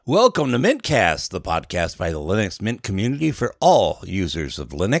Welcome to Mintcast, the podcast by the Linux Mint community for all users of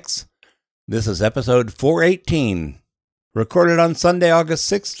Linux. This is episode 418, recorded on Sunday, August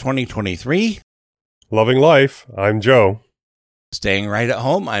 6, 2023. Loving life, I'm Joe. Staying right at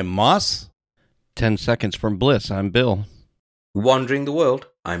home, I'm Moss. 10 seconds from bliss, I'm Bill. Wandering the world,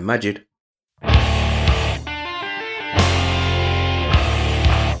 I'm Majid.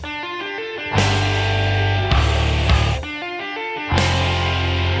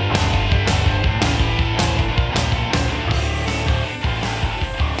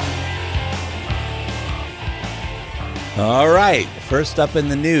 All right, first up in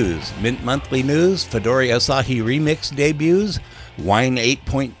the news, Mint Monthly News, Fedora Asahi Remix debuts, Wine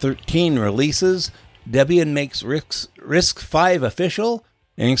 8.13 releases, Debian makes Risk 5 official,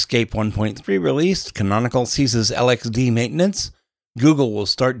 Inkscape 1.3 released, Canonical ceases LXD maintenance, Google will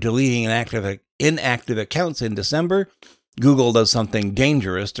start deleting inactive accounts in December, Google does something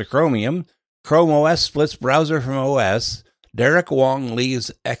dangerous to Chromium, Chrome OS splits browser from OS, Derek Wong leaves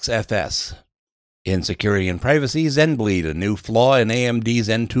XFS. In security and privacy, ZenBleed, a new flaw in AMD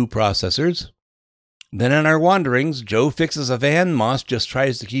Zen 2 processors. Then in our wanderings, Joe fixes a van, Moss just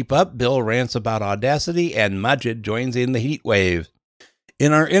tries to keep up, Bill rants about Audacity, and Majid joins in the heat wave.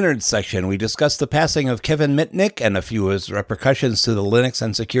 In our innards section, we discuss the passing of Kevin Mitnick and a few of his repercussions to the Linux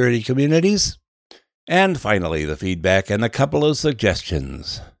and security communities. And finally, the feedback and a couple of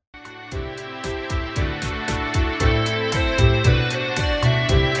suggestions.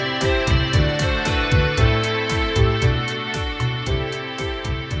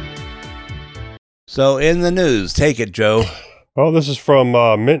 So in the news, take it, Joe. Well, this is from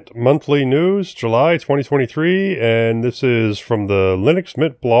Mint Monthly News, July 2023, and this is from the Linux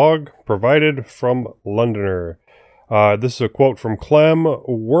Mint blog, provided from Londoner. This is a quote from Clem.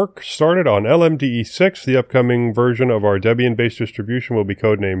 Work started on LMDE 6. The upcoming version of our Debian-based distribution will be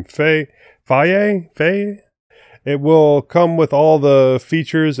codenamed Faye. It will come with all the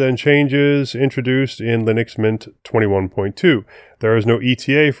features and changes introduced in Linux Mint 21.2. There is no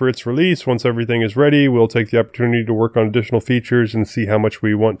ETA for its release. Once everything is ready, we'll take the opportunity to work on additional features and see how much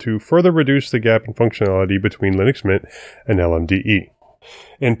we want to further reduce the gap in functionality between Linux Mint and LMDE.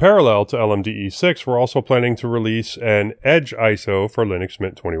 In parallel to LMDE 6, we're also planning to release an Edge ISO for Linux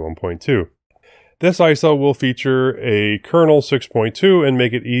Mint 21.2. This ISO will feature a kernel 6.2 and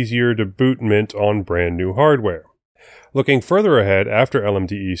make it easier to boot Mint on brand new hardware. Looking further ahead, after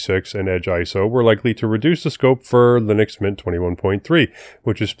LMDE 6 and Edge ISO, we're likely to reduce the scope for Linux Mint 21.3,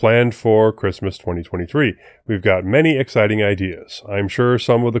 which is planned for Christmas 2023. We've got many exciting ideas. I'm sure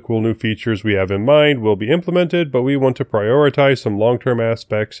some of the cool new features we have in mind will be implemented, but we want to prioritize some long-term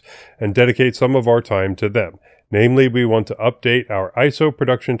aspects and dedicate some of our time to them. Namely, we want to update our ISO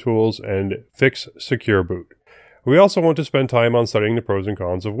production tools and fix Secure Boot. We also want to spend time on studying the pros and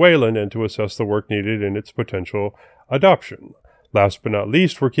cons of Wayland and to assess the work needed in its potential adoption. Last but not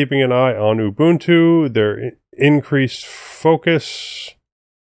least, we're keeping an eye on Ubuntu, their increased focus,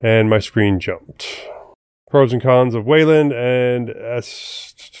 and my screen jumped. Pros and cons of Wayland, and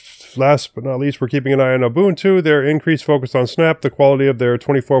last but not least, we're keeping an eye on Ubuntu, their increased focus on Snap, the quality of their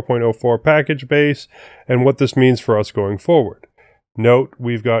 24.04 package base, and what this means for us going forward. Note,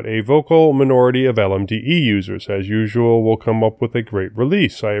 we've got a vocal minority of LMDE users. As usual, we'll come up with a great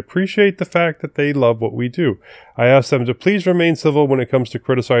release. I appreciate the fact that they love what we do. I ask them to please remain civil when it comes to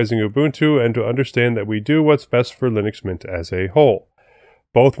criticizing Ubuntu and to understand that we do what's best for Linux Mint as a whole.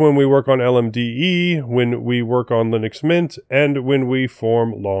 Both when we work on LMDE, when we work on Linux Mint, and when we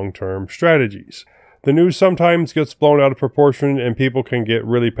form long-term strategies. The news sometimes gets blown out of proportion and people can get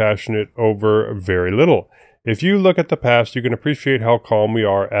really passionate over very little. If you look at the past, you can appreciate how calm we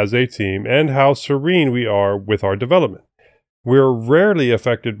are as a team and how serene we are with our development. We're rarely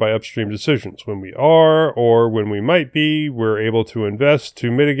affected by upstream decisions. When we are, or when we might be, we're able to invest to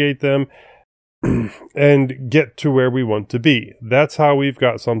mitigate them and get to where we want to be. That's how we've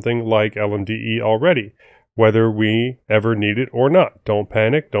got something like LMDE already, whether we ever need it or not. Don't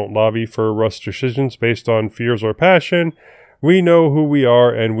panic. Don't lobby for rushed decisions based on fears or passion. We know who we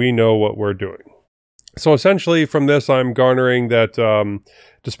are and we know what we're doing. So essentially from this, I'm garnering that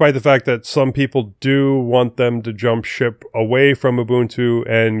despite the fact that some people do want them to jump ship away from Ubuntu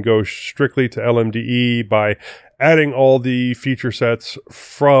and go strictly to LMDE by adding all the feature sets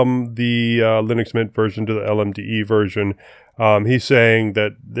from the Linux Mint version to the LMDE version, he's saying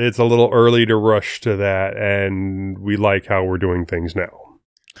that it's a little early to rush to that and we like how we're doing things now.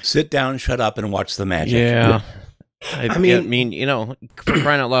 Sit down, shut up, and watch the magic. Yeah. I mean, you know, for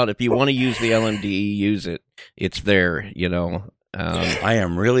crying out loud, if you want to use the LMDE, use it. It's there, you know. I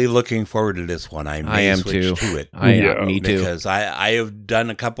am really looking forward to this one. I may switch to it. Me too. Because I have done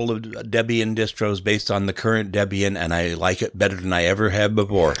a couple of Debian distros based on the current Debian, and I like it better than I ever have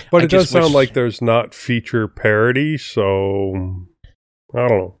before. But it does sound like there's not feature parity, so I don't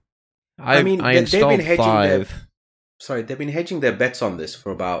know. I installed 5. They've been hedging their bets on this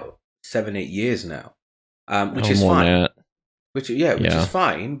for about 7-8 years now, which is fine. Which is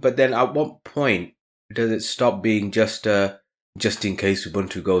fine. But then, at what point does it stop being just in case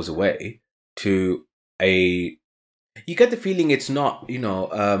Ubuntu goes away to a? You get the feeling it's not,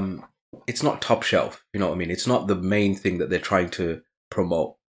 it's not top shelf. You know what I mean? It's not the main thing that they're trying to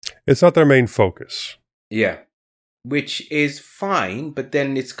promote. It's not their main focus. Yeah, which is fine. But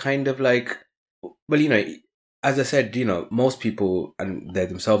then it's kind of like, well, as I said, most people, and they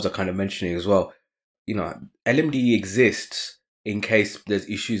themselves are kind of mentioning as well, LMDE exists in case there's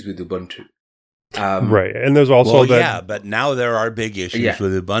issues with Ubuntu. Right. And there's also but now there are big issues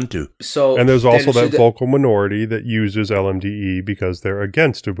with Ubuntu. And there's also that vocal minority that uses LMDE because they're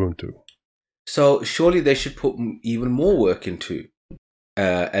against Ubuntu. So surely they should put even more work into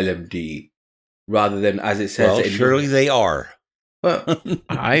LMDE rather than, as it says... Well, surely they are. Well,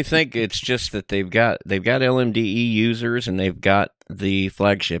 I think it's just that they've got LMDE users and they've got the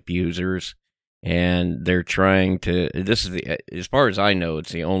flagship users, and they're trying to. This is as far as I know,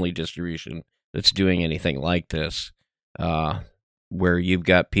 it's the only distribution that's doing anything like this, where you've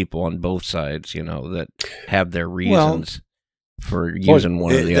got people on both sides, that have their reasons for using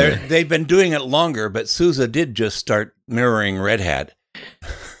one or the other. They've been doing it longer, but SUSE did just start mirroring Red Hat.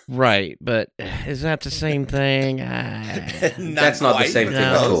 Right, but is that the same thing? That's not the same thing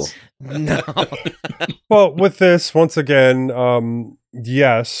at all. No. Well, with this, once again,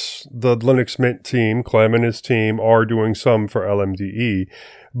 yes, the Linux Mint team, Clem and his team, are doing some for LMDE.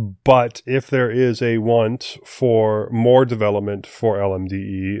 But if there is a want for more development for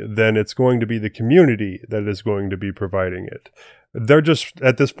LMDE, then it's going to be the community that is going to be providing it. They're just,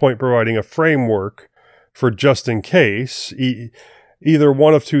 at this point, providing a framework for just in case... Either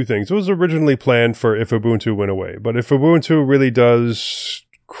one of two things. It was originally planned for if Ubuntu went away. But if Ubuntu really does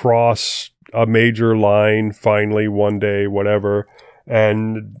cross a major line finally one day, whatever,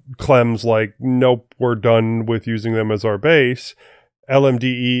 and Clem's like, nope, we're done with using them as our base,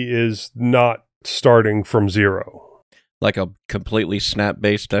 LMDE is not starting from zero. Like a completely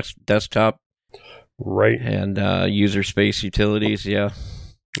snap-based desktop? Right. And user space utilities, yeah.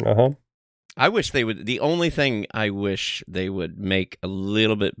 Uh-huh. I wish they would. The only thing I wish they would make a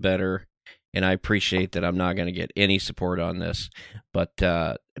little bit better, and I appreciate that I'm not going to get any support on this, but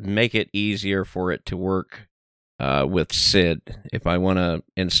make it easier for it to work with SID. If I want to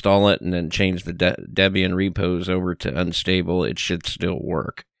install it and then change the Debian repos over to unstable, it should still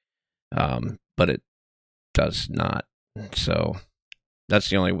work. But it does not. So that's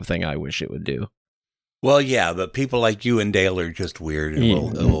the only thing I wish it would do. Well, yeah, but people like you and Dale are just weird,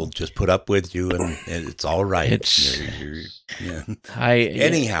 and we'll just put up with you, and it's all right.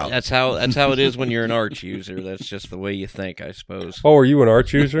 Anyhow, that's how it is when you're an Arch user. That's just the way you think, I suppose. Oh, are you an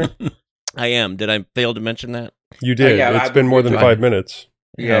Arch user? I am. Did I fail to mention that? You did. It's been more than 5 minutes.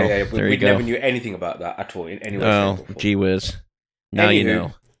 Yeah. We never knew anything about that at all. Anyway. Oh, gee whiz! Now you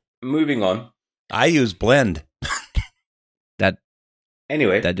know. Moving on. I use Blend.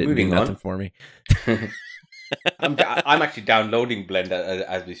 Anyway, that didn't mean nothing for me. I'm actually downloading Blend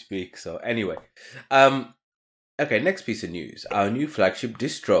as we speak. So anyway, okay. Next piece of news: our new flagship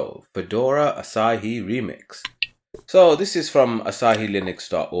distro, Fedora Asahi Remix. So this is from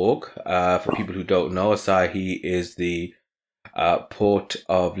AsahiLinux.org. For people who don't know, Asahi is the port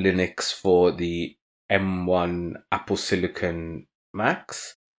of Linux for the M1 Apple Silicon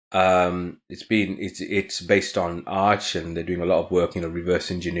Macs. It's based on Arch, and they're doing a lot of work, reverse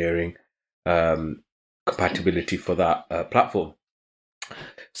engineering compatibility for that platform.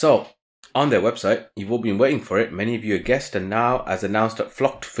 So on their website, you've all been waiting for it. Many of you have guessed, and now, as announced at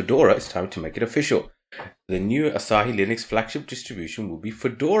Flocked Fedora, it's time to make it official. The new Asahi Linux flagship distribution will be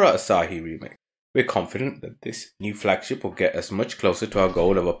Fedora Asahi Remix. We're confident that this new flagship will get us much closer to our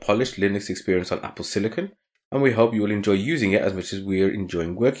goal of a polished Linux experience on Apple Silicon, and we hope you will enjoy using it as much as we're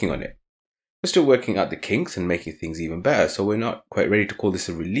enjoying working on it. We're still working out the kinks and making things even better, so we're not quite ready to call this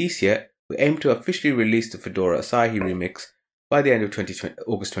a release yet. We aim to officially release the Fedora Asahi Remix by the end of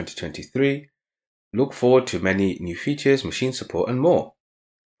August 2023. Look forward to many new features, machine support, and more.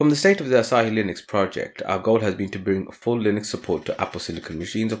 From the state of the Asahi Linux project, our goal has been to bring full Linux support to Apple Silicon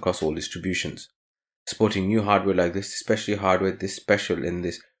machines across all distributions. Supporting new hardware like this, especially hardware this special in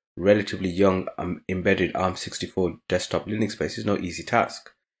this relatively young embedded ARM64 desktop Linux space, is no easy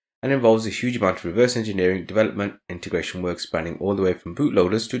task. and involves a huge amount of reverse engineering, development, integration work spanning all the way from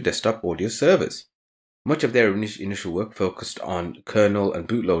bootloaders to desktop audio servers. Much of their initial work focused on kernel and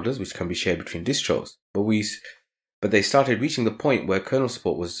bootloaders, which can be shared between distros, but they started reaching the point where kernel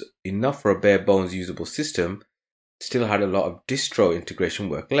support was enough for a bare bones usable system, still had a lot of distro integration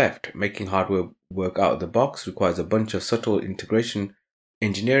work left. Making hardware work out of the box requires a bunch of subtle integration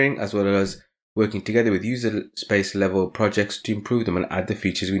engineering, as well as working together with user space level projects to improve them and add the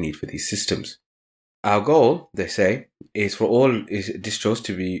features we need for these systems. Our goal, they say, is for all distros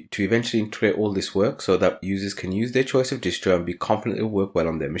to eventually integrate all this work so that users can use their choice of distro and be confident it will work well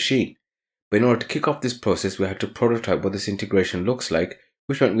on their machine. But in order to kick off this process, we had to prototype what this integration looks like,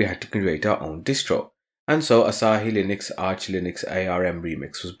 which meant we had to create our own distro. And so Asahi Linux Arch Linux ARM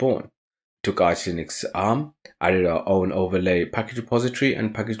Remix was born. We took Arch Linux ARM, added our own overlay package repository,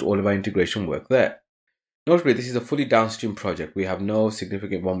 and packaged all of our integration work there. Notably, this is a fully downstream project. We have no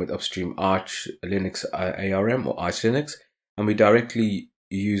significant one with upstream Arch Linux ARM or Arch Linux, and we directly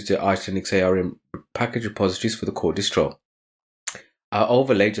use the Arch Linux ARM package repositories for the core distro. Our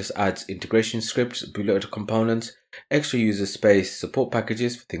overlay just adds integration scripts, bootloader components, extra user space support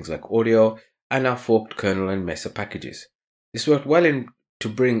packages for things like audio, and our forked kernel and Mesa packages. This worked well to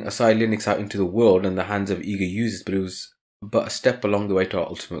bring Asahi Linux out into the world and the hands of eager users, but it was but a step along the way to our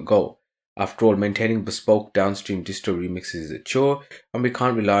ultimate goal. After all, maintaining bespoke downstream distro remixes is a chore, and we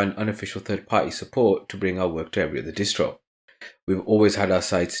can't rely on unofficial third-party support to bring our work to every other distro. We've always had our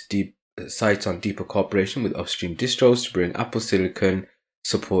sights on deeper cooperation with upstream distros to bring Apple Silicon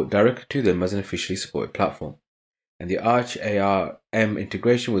support directly to them as an officially supported platform. And the Arch ARM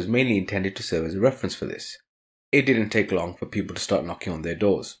integration was mainly intended to serve as a reference for this. It didn't take long for people to start knocking on their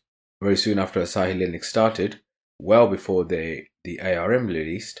doors. Very soon after Asahi Linux started, well before the ARM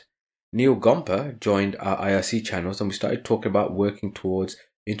released, Neil Gomper joined our IRC channels and we started talking about working towards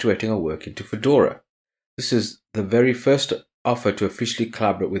integrating our work into Fedora. This is the very first offer to officially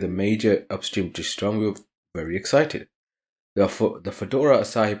collaborate with a major upstream distro, and we were very excited. The Fedora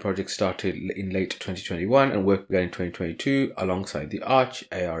Asahi project started in late 2021 and work began in 2022 alongside the Arch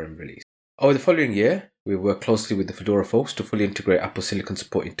ARM release. Over the following year, we worked closely with the Fedora folks to fully integrate Apple Silicon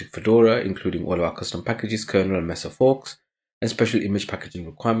support into Fedora, including all of our custom packages, kernel and Mesa forks, and special image packaging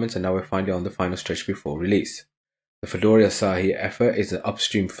requirements, and now we're finally on the final stretch before release. The Fedora Asahi effort is an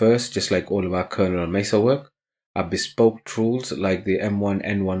upstream first, just like all of our kernel and Mesa work. Our bespoke tools like the M1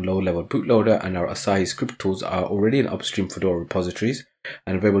 N1 low-level bootloader and our Asahi script tools are already in upstream Fedora repositories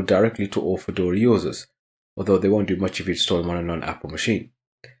and available directly to all Fedora users, although they won't do much if you install them on a non-Apple machine.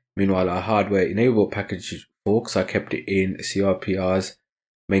 Meanwhile, our hardware-enabled package forks are kept in CRPRs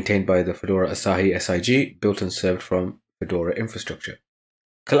maintained by the Fedora Asahi SIG, built and served from Fedora infrastructure.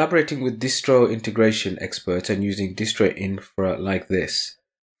 Collaborating with distro integration experts and using distro infra like this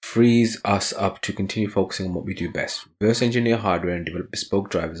frees us up to continue focusing on what we do best, reverse engineer hardware and develop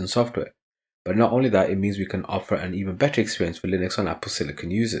bespoke drivers and software. But not only that, it means we can offer an even better experience for Linux on Apple Silicon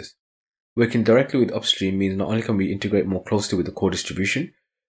users. Working directly with upstream means not only can we integrate more closely with the core distribution,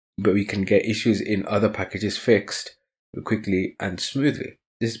 but we can get issues in other packages fixed quickly and smoothly.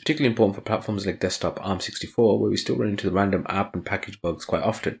 This is particularly important for platforms like desktop ARM64, where we still run into the random app and package bugs quite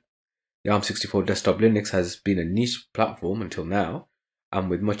often. The ARM64 desktop Linux has been a niche platform until now, and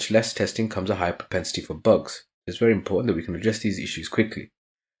with much less testing comes a higher propensity for bugs. It's very important that we can address these issues quickly.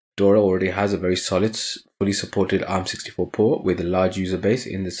 Fedora already has a very solid, fully supported ARM64 port with a large user base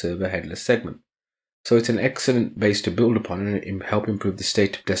in the server headless segment. So it's an excellent base to build upon and help improve the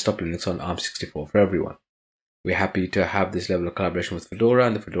state of desktop Linux on ARM64 for everyone. We're happy to have this level of collaboration with Fedora,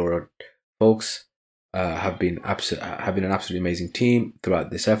 and the Fedora folks have been an absolutely amazing team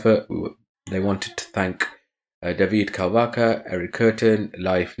throughout this effort. They wanted to thank David Kalvaka, Eric Curtin,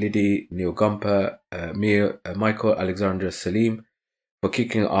 Laif Liddy, Neil Gomper, Michael Alexander Salim for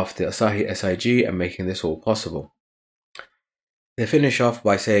kicking off the Asahi SIG and making this all possible. They finish off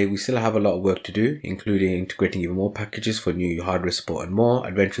by saying we still have a lot of work to do, including integrating even more packages for new hardware support and more.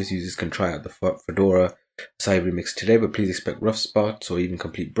 Adventurous users can try out the Fedora Asahi Remix today, but please expect rough spots or even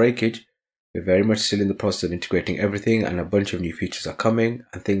complete breakage. We're very much still in the process of integrating everything, and a bunch of new features are coming,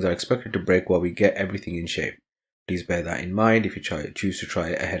 and things are expected to break while we get everything in shape. Please bear that in mind if you choose to try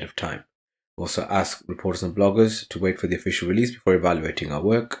it ahead of time. We also ask reporters and bloggers to wait for the official release before evaluating our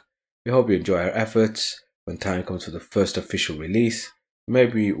work. We hope you enjoy our efforts. When time comes for the first official release, you may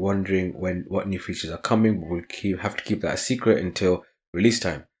be wondering what new features are coming, but we'll have to keep that a secret until release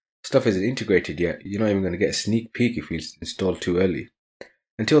time. Stuff isn't integrated yet. You're not even going to get a sneak peek if you install too early.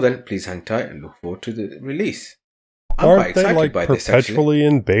 Until then, please hang tight and look forward to the release. Aren't they perpetually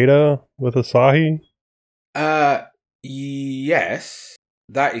in beta with Asahi? Yes.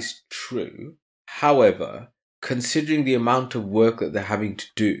 that is true. However, considering the amount of work that they're having to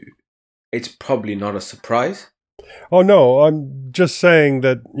do, it's probably not a surprise. Oh, no, I'm just saying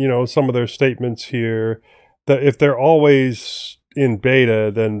that, some of their statements here, that if they're always in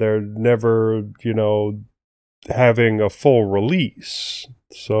beta, then they're never, having a full release.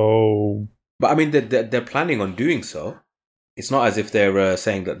 So... But I mean, they're planning on doing so. It's not as if they're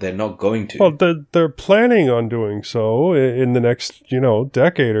saying that they're not going to. Well, they're planning on doing so in the next,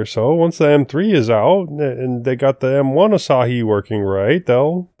 decade or so. Once the M3 is out and they got the M1 Asahi working right,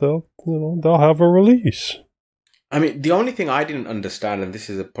 they'll have a release. I mean, the only thing I didn't understand, and this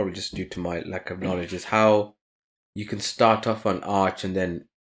is probably just due to my lack of knowledge, is how you can start off on Arch and then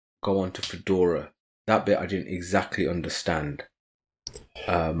go on to Fedora. That bit I didn't exactly understand.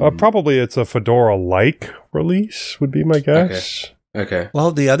 Probably it's a Fedora-like release, would be my guess. Okay.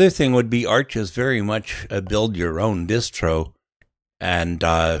 Well, the other thing would be Arch is very much a build-your-own distro, and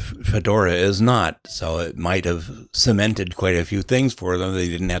Fedora is not. So it might have cemented quite a few things for them they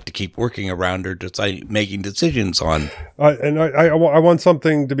didn't have to keep working around or making decisions on. I want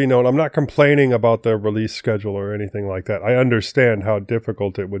something to be known. I'm not complaining about the release schedule or anything like that. I understand how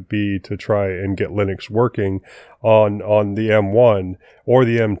difficult it would be to try and get Linux working on the M1 or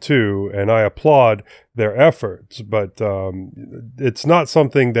the M2, and I applaud their efforts, but it's not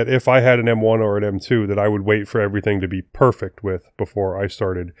something that if I had an M1 or an M2 that I would wait for everything to be perfect with before I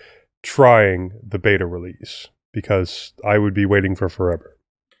started trying the beta release, because I would be waiting for forever.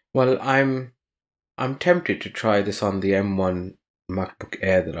 Well, I'm tempted to try this on the M1 MacBook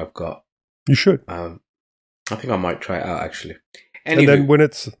Air that I've got. You should. I think I might try it out, actually.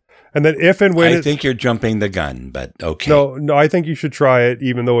 Anywho. I think you're jumping the gun, but okay. No, I think you should try it,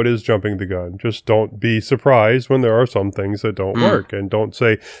 even though it is jumping the gun. Just don't be surprised when there are some things that don't work, and don't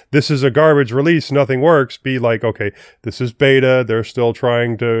say, this is a garbage release, nothing works. Be like, okay, this is beta. They're still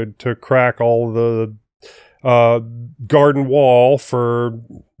trying to crack all the garden wall for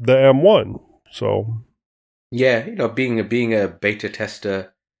the M1. So, yeah, being a beta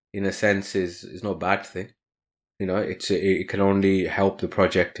tester in a sense is not a bad thing. It can only help the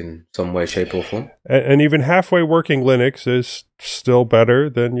project in some way, shape, or form. And even halfway working Linux is still better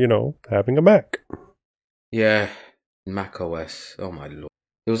than, having a Mac. Yeah, Mac OS. Oh my lord.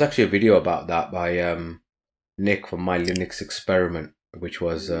 There was actually a video about that by Nick from My Linux Experiment, which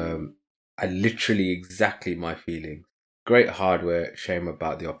was literally exactly my feelings. Great hardware, shame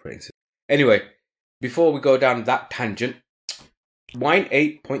about the operating system. Anyway, before we go down that tangent, Wine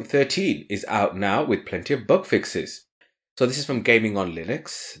 8.13 is out now with plenty of bug fixes. So this is from Gaming on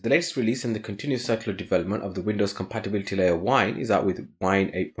Linux. The latest release in the continuous cycle of development of the Windows compatibility layer Wine is out with Wine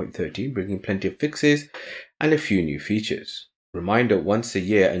 8.13, bringing plenty of fixes and a few new features. Reminder, once a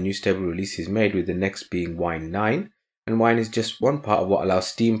year a new stable release is made, with the next being Wine 9, and Wine is just one part of what allows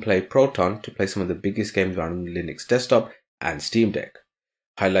Steam Play Proton to play some of the biggest games running on the Linux desktop and Steam Deck.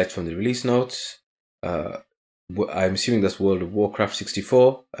 Highlights from the release notes. I'm assuming that's World of Warcraft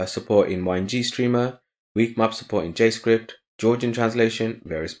 64, support in Wine GStreamer, weak map support in JScript, Georgian translation,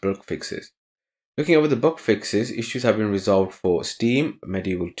 various bug fixes. Looking over the bug fixes, issues have been resolved for Steam,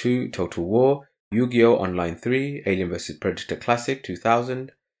 Medieval 2, Total War, Yu-Gi-Oh! Online 3, Alien vs Predator Classic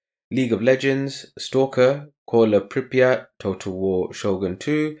 2000, League of Legends, Stalker, Caller Pripyat, Total War Shogun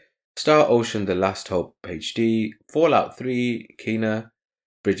 2, Star Ocean The Last Hope HD, Fallout 3, Kena,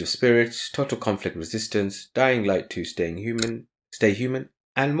 Bridge of Spirits, Total Conflict Resistance, Dying Light 2 Stay Human,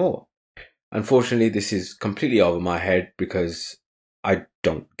 and more. Unfortunately, this is completely over my head because I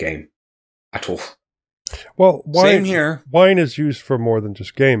don't game at all. Well, Same here. Wine is used for more than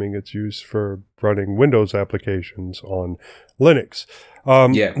just gaming. It's used for running Windows applications on Linux.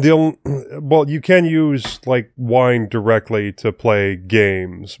 You can use Wine directly to play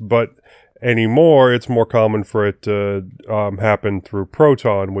games, but anymore, it's more common for it to happen through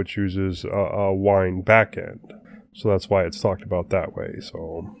Proton, which uses a Wine backend. So that's why it's talked about that way.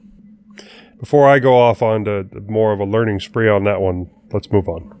 So before I go off on to more of a learning spree on that one, let's move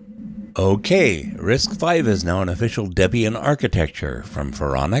on. Okay, RISC-V is now an official Debian architecture from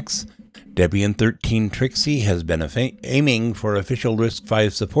Phoronix. Debian 13 Trixie has been aiming for official RISC-V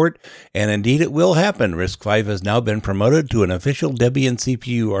support, and indeed it will happen. RISC-V has now been promoted to an official Debian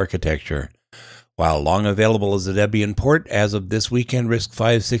CPU architecture. While long available as a Debian port, as of this weekend,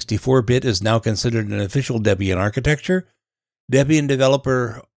 RISC-V 64-bit is now considered an official Debian architecture. Debian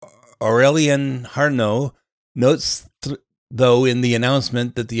developer Aurélien Harnaud notes, though, in the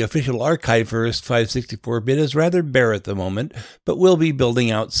announcement that the official archive for RISC-V 64-bit is rather bare at the moment, but will be building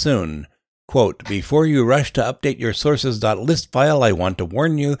out soon. Quote, before you rush to update your sources.list file, I want to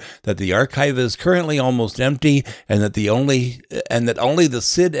warn you that the archive is currently almost empty and that only the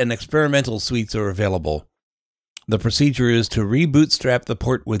SID and experimental suites are available. The procedure is to rebootstrap the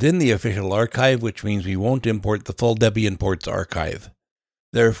port within the official archive, which means we won't import the full Debian ports archive.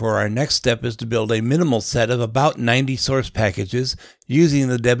 Therefore, our next step is to build a minimal set of about 90 source packages using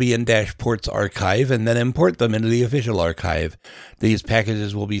the Debian-ports archive and then import them into the official archive. These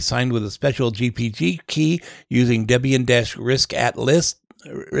packages will be signed with a special GPG key using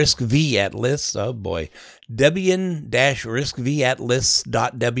Debian-riskv@list, oh boy,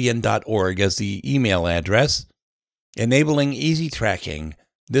 Debian-riskv@list.debian.org as the email address, enabling easy tracking.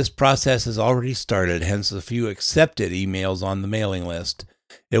 This process has already started, hence a few accepted emails on the mailing list.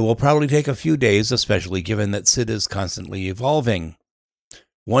 It will probably take a few days, especially given that SID is constantly evolving.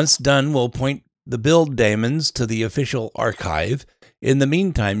 Once done, we'll point the build daemons to the official archive. In the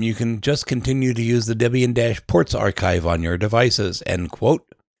meantime, you can just continue to use the Debian-ports archive on your devices, end quote.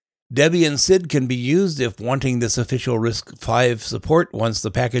 Debian SID can be used if wanting this official RISC-V support once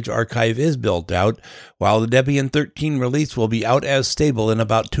the package archive is built out, while the Debian 13 release will be out as stable in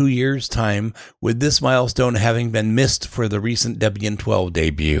about 2 years' time, with this milestone having been missed for the recent Debian 12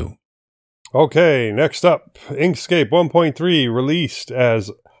 debut. Okay, next up, Inkscape 1.3 released as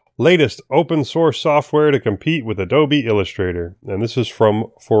latest open source software to compete with Adobe Illustrator, and this is from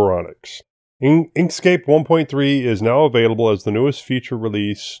Phoronix. Inkscape 1.3 is now available as the newest feature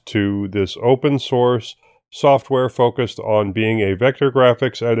release to this open source software focused on being a vector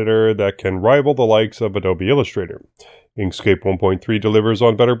graphics editor that can rival the likes of Adobe Illustrator. Inkscape 1.3 delivers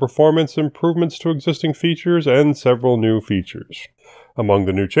on better performance, improvements to existing features, and several new features. Among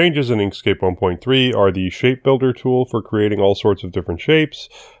the new changes in Inkscape 1.3 are the Shape Builder tool for creating all sorts of different shapes,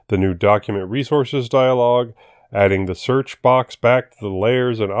 the new Document Resources dialog, adding the search box back to the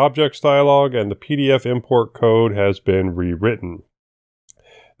Layers and Objects dialog, and the PDF import code has been rewritten.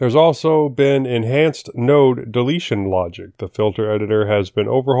 There's also been enhanced node deletion logic. The filter editor has been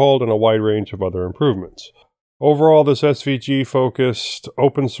overhauled, and a wide range of other improvements. Overall, this SVG-focused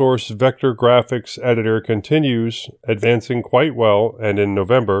open-source vector graphics editor continues advancing quite well, and in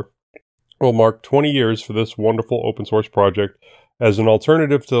November will mark 20 years for this wonderful open-source project as an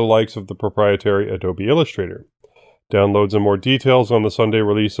alternative to the likes of the proprietary Adobe Illustrator. Downloads and more details on the Sunday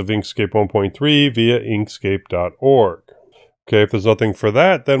release of Inkscape 1.3 via inkscape.org. Okay, if there's nothing for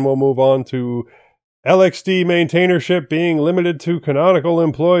that, then we'll move on to LXD maintainership being limited to Canonical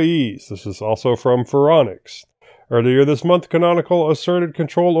employees. This is also from Phoronix. Earlier this month, Canonical asserted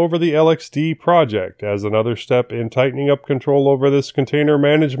control over the LXD project as another step in tightening up control over this container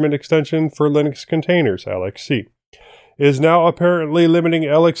management extension for Linux containers, LXC. Is now apparently limiting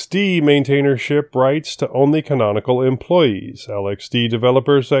LXD maintainership rights to only Canonical employees. LXD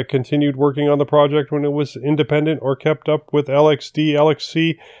developers that continued working on the project when it was independent or kept up with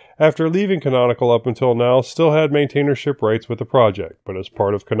LXC after leaving Canonical up until now still had maintainership rights with the project, but as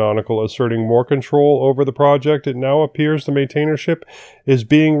part of Canonical asserting more control over the project, it now appears the maintainership is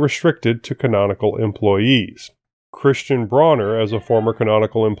being restricted to Canonical employees. Christian Bronner, as a former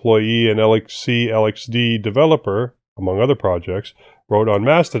Canonical employee and LXD developer, among other projects, wrote on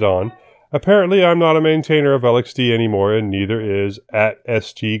Mastodon, "Apparently I'm not a maintainer of LXD anymore, and neither is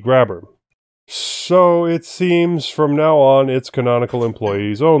 @STGrabber. So it seems from now on it's Canonical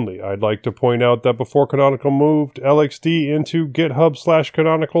employees only. I'd like to point out that before Canonical moved LXD into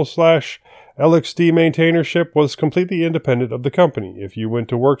GitHub/Canonical/LXD maintainership was completely independent of the company. If you went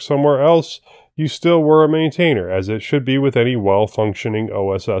to work somewhere else, you still were a maintainer, as it should be with any well-functioning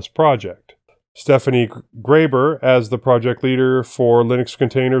OSS project." Stephanie Graber, as the project leader for Linux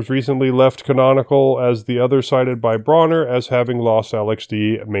containers, recently left Canonical as the other cited by Bronner as having lost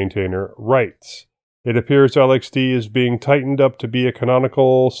LXD maintainer rights. It appears LXD is being tightened up to be a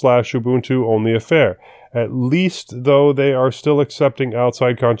Canonical/Ubuntu only affair, at least though they are still accepting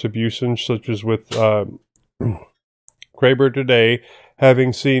outside contributions such as with Graber today,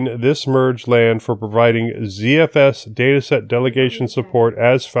 having seen this merge land for providing ZFS dataset delegation support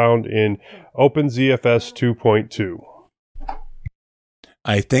as found in OpenZFS 2.2.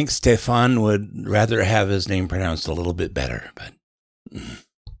 I think Stefan would rather have his name pronounced a little bit better, but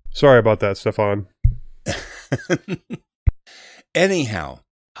sorry about that, Stefan. Anyhow,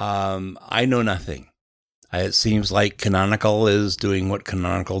 I know nothing. It seems like Canonical is doing what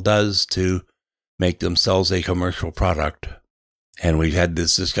Canonical does to make themselves a commercial product. And we've had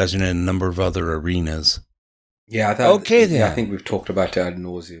this discussion in a number of other arenas. Yeah, then. I think we've talked about it ad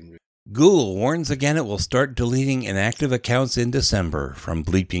nauseum. Google warns again it will start deleting inactive accounts in December. From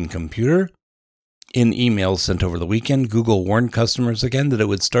Bleeping Computer, In emails sent over the weekend, Google warned customers again that it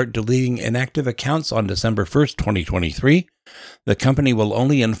would start deleting inactive accounts on December 1st, 2023. The company will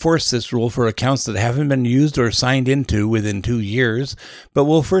only enforce this rule for accounts that haven't been used or signed into within 2 years, but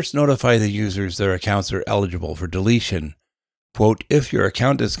will first notify the users their accounts are eligible for deletion. Quote, if your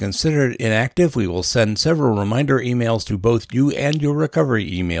account is considered inactive, we will send several reminder emails to both you and your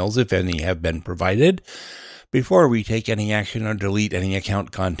recovery emails, if any have been provided, before we take any action or delete any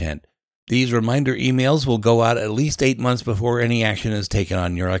account content. These reminder emails will go out at least 8 months before any action is taken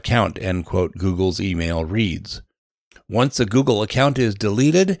on your account, end quote, Google's email reads. Once a Google account is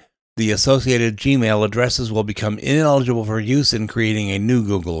deleted, the associated Gmail addresses will become ineligible for use in creating a new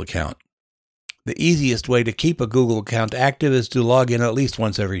Google account. The easiest way to keep a Google account active is to log in at least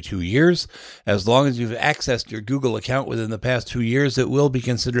once every 2 years. As long as you've accessed your Google account within the past 2 years, it will be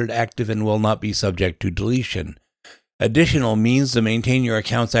considered active and will not be subject to deletion. Additional means to maintain your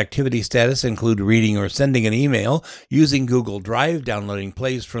account's activity status include reading or sending an email, using Google Drive, downloading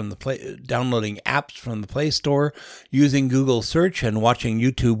apps from the Play Store, using Google Search, and watching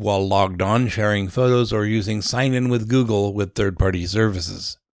YouTube while logged on, sharing photos, or using Sign-in with Google with third-party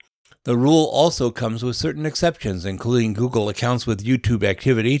services. The rule also comes with certain exceptions, including Google accounts with YouTube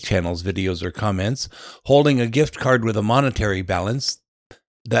activity, channels, videos, or comments, holding a gift card with a monetary balance,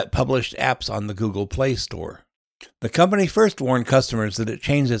 that published apps on the Google Play Store. The company first warned customers that it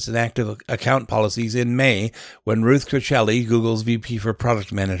changed its inactive account policies in May when Ruth Krichelli, Google's VP for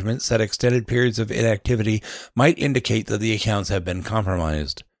Product Management, said extended periods of inactivity might indicate that the accounts have been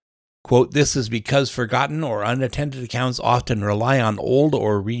compromised. Quote, this is because forgotten or unattended accounts often rely on old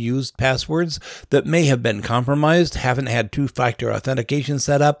or reused passwords that may have been compromised, haven't had two-factor authentication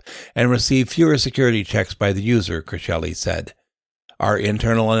set up, and receive fewer security checks by the user, Krichelli said. Our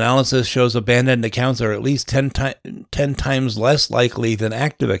internal analysis shows abandoned accounts are at least 10 times less likely than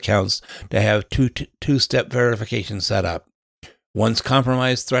active accounts to have two-step verification set up. Once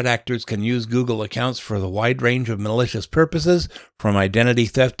compromised, threat actors can use Google accounts for the wide range of malicious purposes, from identity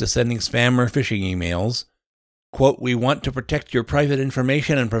theft to sending spam or phishing emails. Quote, we want to protect your private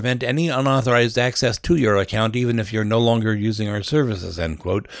information and prevent any unauthorized access to your account, even if you're no longer using our services, end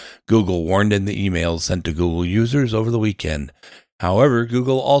quote, Google warned in the emails sent to Google users over the weekend. However,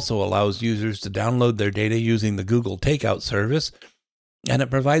 Google also allows users to download their data using the Google Takeout service, and it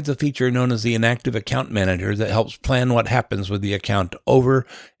provides a feature known as the Inactive Account Manager that helps plan what happens with the account over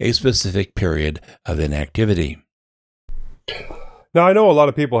a specific period of inactivity. Now, I know a lot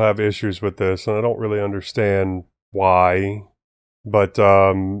of people have issues with this, and I don't really understand why, but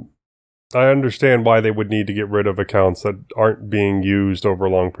I understand why they would need to get rid of accounts that aren't being used over a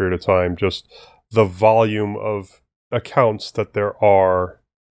long period of time, just the volume of accounts that there are.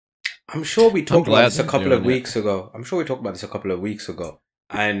 I'm sure we talked about this a couple of weeks ago.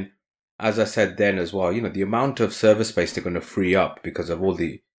 And as I said then as well, the amount of server space they're going to free up because of all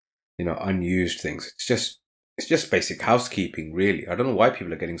the, unused things. It's just basic housekeeping, really. I don't know why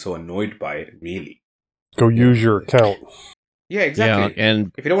people are getting so annoyed by it, really. Go use your account. Yeah, exactly. Yeah,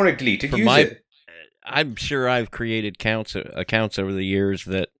 and if you don't want to delete it, use it. I'm sure I've created accounts over the years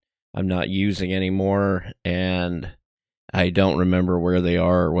that I'm not using anymore, and I don't remember where they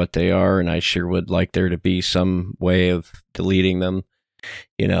are or what they are, and I sure would like there to be some way of deleting them,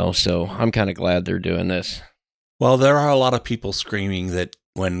 so I'm kind of glad they're doing this. Well, there are a lot of people screaming that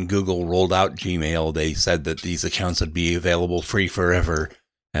when Google rolled out Gmail, they said that these accounts would be available free forever,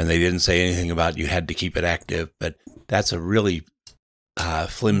 and they didn't say anything about you had to keep it active, but that's a really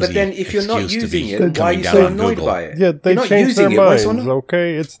flimsy. But then if you're not using it, why are you down so on annoyed Google. by it? Yeah, they changed their minds,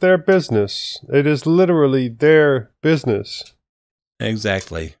 okay? It's their business. It is literally their business.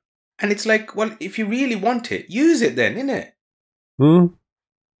 Exactly. And it's like, well, if you really want it, use it then, innit? Hmm?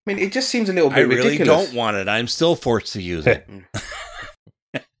 I mean, it just seems a little bit ridiculous. I really don't want it. I'm still forced to use it.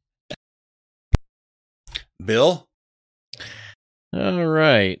 Bill? All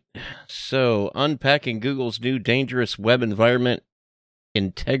right. So, unpacking Google's new dangerous web environment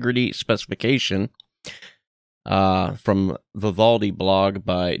integrity specification from Vivaldi blog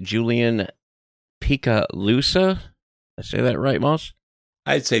by Julian Picalusa. Did I say that right, Moss?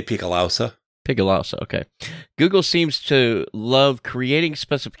 I'd say Picalusa. Picalusa, okay. Google seems to love creating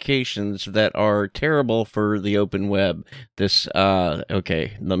specifications that are terrible for the open web. This,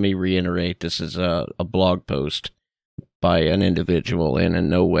 okay, let me reiterate. This is a blog post by an individual and in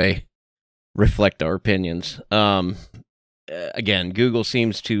no way reflect our opinions. Again, Google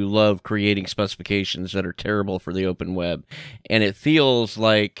seems to love creating specifications that are terrible for the open web. And it feels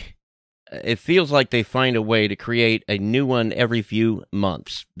like it feels like they find a way to create a new one every few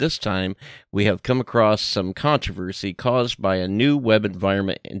months. This time, we have come across some controversy caused by a new web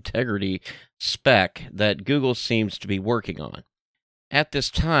environment integrity spec that Google seems to be working on. At this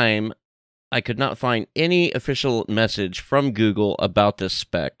time, I could not find any official message from Google about this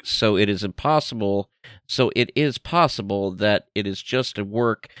spec, so it is possible that it is just a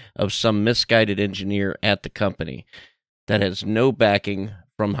work of some misguided engineer at the company that has no backing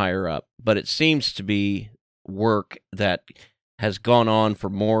from higher up. But it seems to be work that has gone on for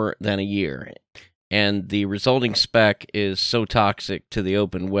more than a year, and the resulting spec is so toxic to the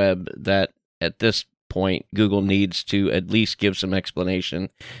open web that at this point, Google needs to at least give some explanation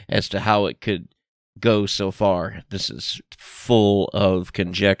as to how it could go so far. This is full of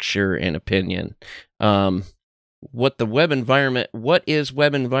conjecture and opinion. What is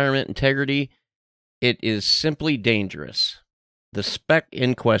web environment integrity? It is simply dangerous. The spec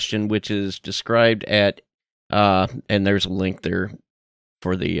in question, which is described at, and there's a link there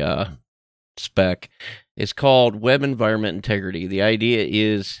for the spec, is called Web Environment Integrity. The idea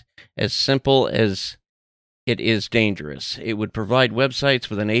is as simple as it is dangerous. It would provide websites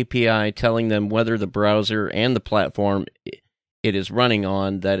with an API telling them whether the browser and the platform it is running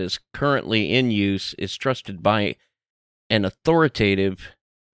on that is currently in use is trusted by an authoritative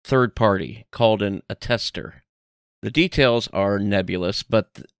third party called an attester. The details are nebulous,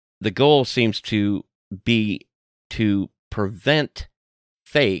 but the goal seems to be to prevent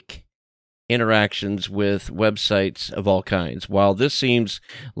fake interactions with websites of all kinds. While this seems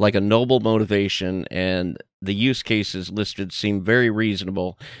like a noble motivation and the use cases listed seem very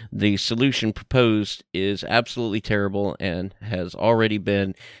reasonable, the solution proposed is absolutely terrible and has already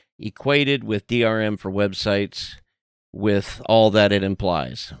been equated with DRM for websites with all that it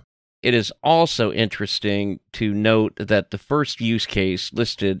implies. It is also interesting to note that the first use case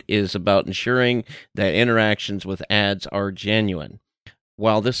listed is about ensuring that interactions with ads are genuine.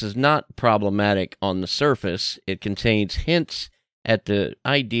 While this is not problematic on the surface, it contains hints at the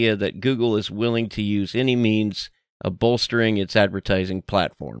idea that Google is willing to use any means of bolstering its advertising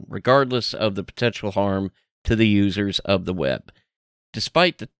platform, regardless of the potential harm to the users of the web.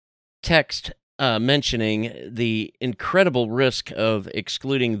 Despite the text mentioning the incredible risk of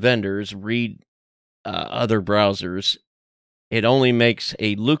excluding vendors, read other browsers, it only makes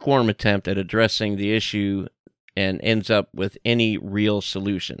a lukewarm attempt at addressing the issue and ends up with any real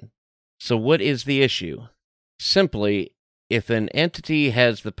solution. So what is the issue? Simply, if an entity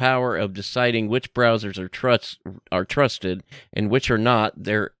has the power of deciding which browsers are trusted and which are not,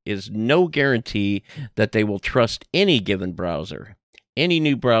 there is no guarantee that they will trust any given browser. Any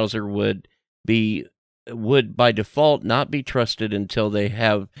new browser would by default not be trusted until they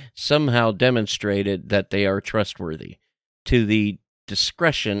have somehow demonstrated that they are trustworthy, to the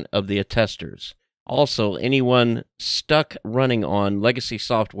discretion of the attesters. Also, anyone stuck running on legacy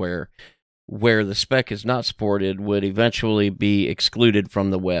software where the spec is not supported would eventually be excluded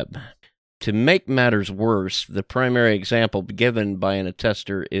from the web. To make matters worse, the primary example given by an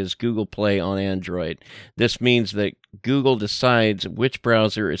attester is Google Play on Android. This means that Google decides which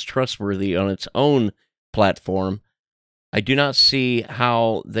browser is trustworthy on its own platform. I do not see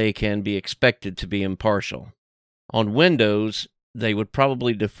how they can be expected to be impartial. On Windows, they would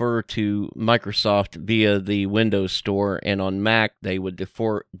probably defer to Microsoft via the Windows Store, and on Mac, they would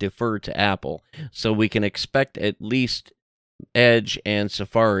defer to Apple. So we can expect at least Edge and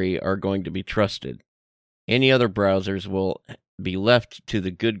Safari are going to be trusted. Any other browsers will be left to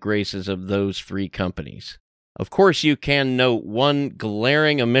the good graces of those three companies. Of course, you can note one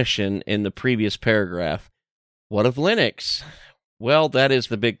glaring omission in the previous paragraph. What of Linux? Well, that is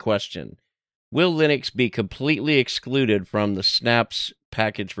the big question. Will Linux be completely excluded from the Snaps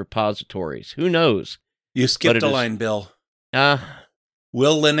package repositories? Who knows? You skipped a line, Bill.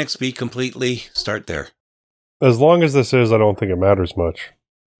 Will Linux be completely... Start there. As long as this is, I don't think it matters much.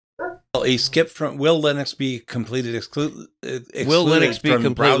 Well, he skipped from, will Linux be completely excluded will Linux be from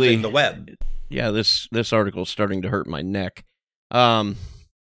completely, browsing the web? Yeah, this article is starting to hurt my neck.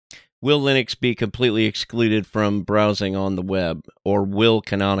 Will Linux be completely excluded from browsing on the web, or will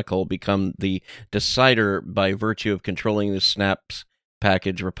Canonical become the decider by virtue of controlling the Snaps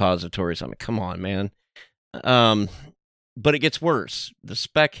package repositories? I mean, come on, man. But it gets worse. The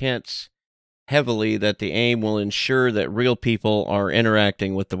spec hints heavily that the aim will ensure that real people are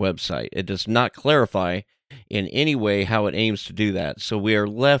interacting with the website. It does not clarify in any way how it aims to do that, so we are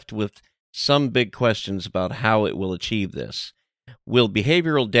left with some big questions about how it will achieve this. Will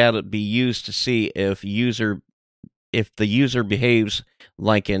behavioral data be used to see if the user behaves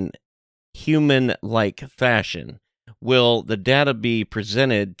like in human-like fashion? will the data be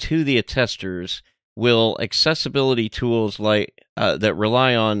presented to the attesters? Will accessibility tools like that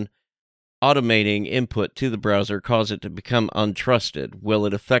rely on automating input to the browser cause it to become untrusted? Will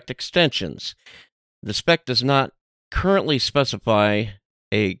it affect extensions? The spec does not currently specify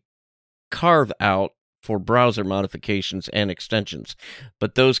a carve-out for browser modifications and extensions,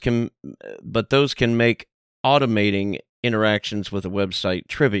 but those can make automating interactions with a website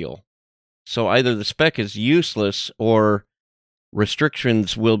trivial. So either the spec is useless or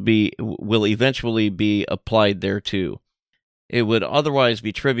restrictions will eventually be applied thereto. It would otherwise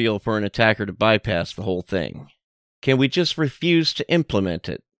be trivial for an attacker to bypass the whole thing. Can we just refuse to implement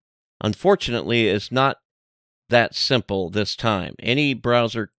it? Unfortunately, it's not that simple this time. Any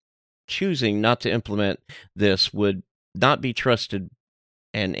browser choosing not to implement this would not be trusted,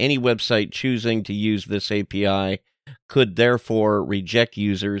 and any website choosing to use this API could therefore reject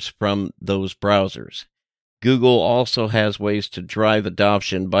users from those browsers. Google also has ways to drive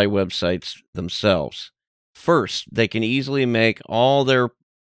adoption by websites themselves. First, they can easily make all their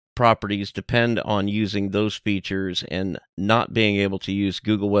properties depend on using those features, and not being able to use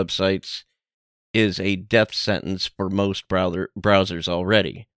Google websites is a death sentence for most browsers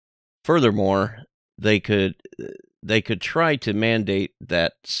already. Furthermore, they could try to mandate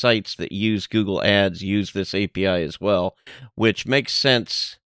that sites that use Google Ads use this API as well, which makes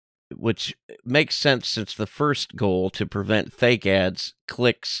sense since the first goal to prevent fake ad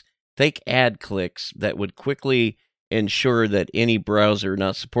clicks that would quickly ensure that any browser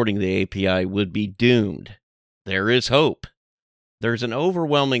not supporting the API would be doomed. There is hope. There's an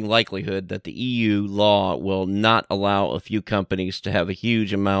overwhelming likelihood that the EU law will not allow a few companies to have a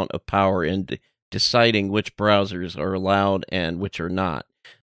huge amount of power in deciding which browsers are allowed and which are not.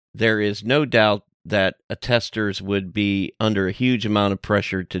 There is no doubt that attesters would be under a huge amount of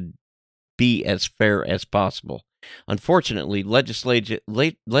pressure to be as fair as possible. Unfortunately, legislative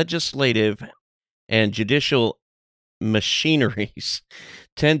and judicial machineries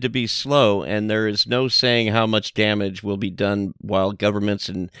tend to be slow, and there is no saying how much damage will be done while governments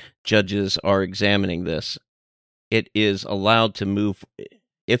and judges are examining this. If it is allowed to move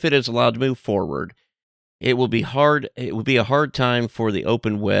forward, it will be a hard time for the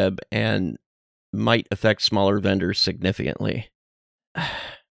open web and might affect smaller vendors significantly.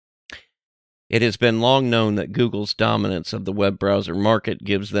 It has been long known that Google's dominance of the web browser market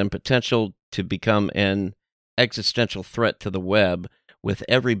gives them potential to become an existential threat to the web with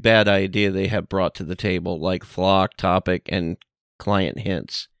every bad idea they have brought to the table, like Flock, Topic, and Client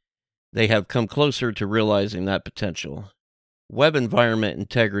Hints. They have come closer to realizing that potential. Web environment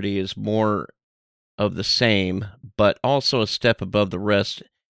integrity is more of the same, but also a step above the rest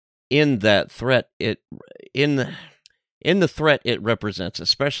in the threat it represents,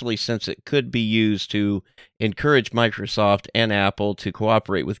 especially since it could be used to encourage Microsoft and Apple to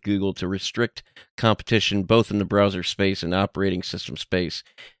cooperate with Google to restrict competition both in the browser space and operating system space.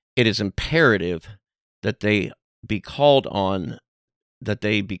 It is imperative that they be called out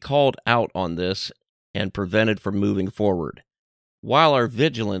on this and prevented from moving forward. While our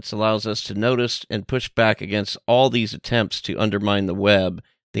vigilance allows us to notice and push back against all these attempts to undermine the web,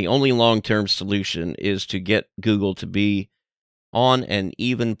 the only long-term solution is to get Google to be on an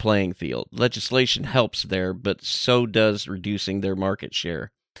even playing field. Legislation helps there, but so does reducing their market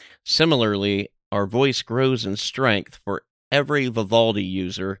share. Similarly, our voice grows in strength for every Vivaldi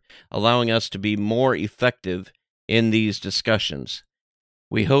user, allowing us to be more effective in these discussions.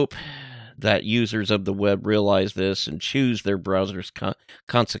 We hope that users of the web realize this and choose their browsers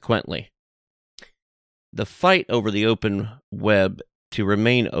consequently. The fight over the open web to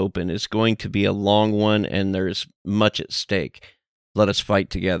remain open is going to be a long one, and there's much at stake. Let us fight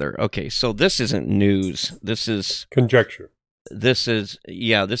together. Okay, so this isn't news. This is conjecture. This is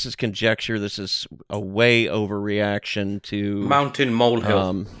conjecture. This is a way overreaction to mountain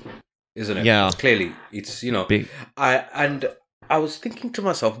molehill, isn't it? Yeah, clearly, it's big. I was thinking to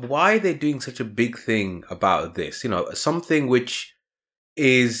myself, why are they doing such a big thing about this? Something which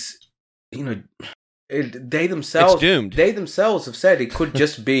is, they themselves, it's doomed. They themselves have said it could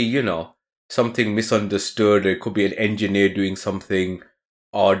just be, something misunderstood. It could be an engineer doing something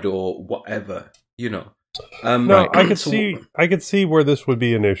odd or whatever, No, right. I could see where this would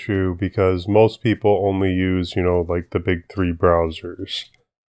be an issue because most people only use, like the big three browsers.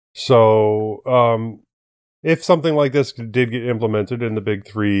 So, if something like this did get implemented and the big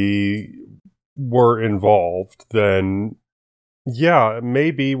three were involved, then yeah,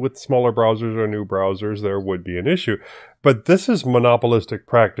 maybe with smaller browsers or new browsers, there would be an issue. But this is monopolistic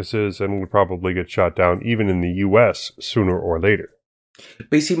practices and would probably get shot down even in the US sooner or later.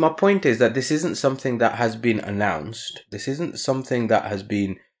 But you see, my point is that this isn't something that has been announced. This isn't something that has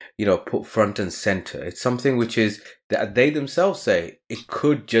been, put front and center. It's something which is that they themselves say it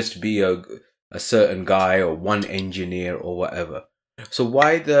could just be a certain guy or one engineer or whatever. So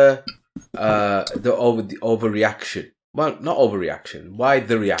why the overreaction? Well, not overreaction. Why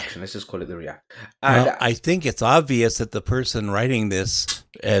the reaction? Let's just call it the reaction. Well, I think it's obvious that the person writing this,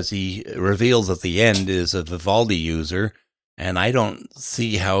 as he reveals at the end, is a Vivaldi user, and I don't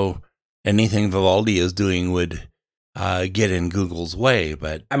see how anything Vivaldi is doing would get in Google's way.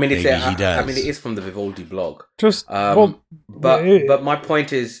 But maybe he does. I mean, it is from the Vivaldi blog. But my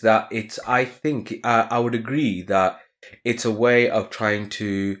point is that it's. I think I would agree that it's a way of trying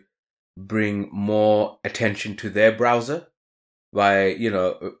to bring more attention to their browser by,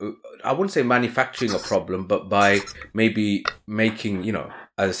 I wouldn't say manufacturing a problem, but by maybe making,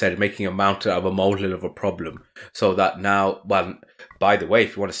 as I said, making a mountain out of a molehill of a problem, so that now, well, by the way,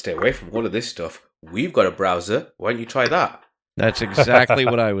 if you want to stay away from all of this stuff, we've got a browser. Why don't you try that? That's exactly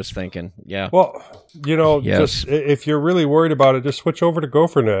what I was thinking. Yeah. Well, just if you're really worried about it, just switch over to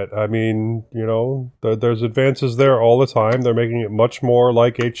GopherNet. I mean, there's advances there all the time. They're making it much more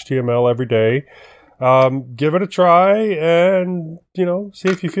like HTML every day. Give it a try and, see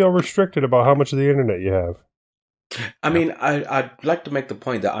if you feel restricted about how much of the internet you have. I mean, I'd like to make the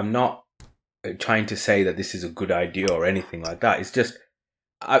point that I'm not trying to say that this is a good idea or anything like that. It's just,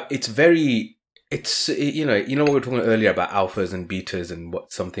 it's very... It's, what we were talking earlier about alphas and betas and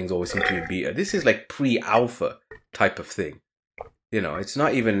what some things always seem to be beta. This is like pre-alpha type of thing. It's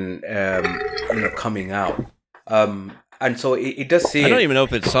not even, coming out. And so it does seem... I don't even know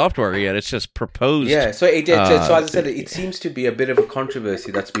if it's software yet. It's just proposed. Yeah, so so as I said, it seems to be a bit of a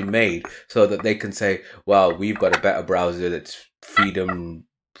controversy that's been made so that they can say, well, we've got a better browser that's freedom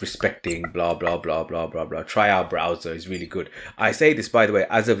respecting, blah, blah, blah, blah, blah, blah. Try our browser, is really good. I say this, by the way,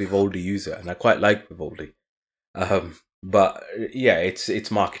 as a Vivaldi user, and I quite like Vivaldi. But yeah, it's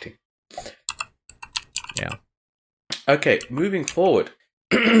marketing. Yeah. Okay, moving forward.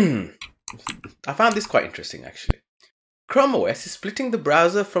 I found this quite interesting, actually. Chrome OS is splitting the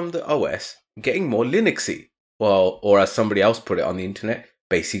browser from the OS, getting more Linuxy. Well, or as somebody else put it on the internet,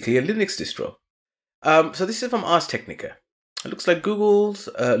 basically a Linux distro. So this is from Ars Technica. It looks like Google's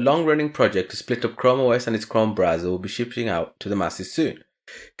long-running project to split up Chrome OS and its Chrome browser will be shipping out to the masses soon.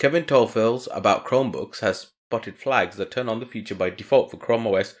 Kevin Tolfels about Chromebooks has spotted flags that turn on the feature by default for Chrome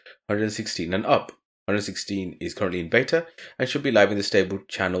OS 116 and up. 116 is currently in beta and should be live in the stable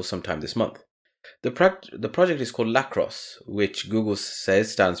channel sometime this month. The project is called Lacrosse, which Google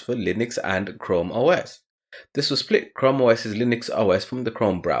says stands for Linux and Chrome OS. This will split Chrome OS's Linux OS from the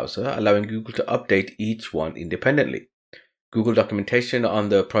Chrome browser, allowing Google to update each one independently. Google documentation on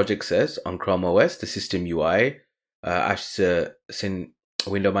the project says, on Chrome OS, the system UI, window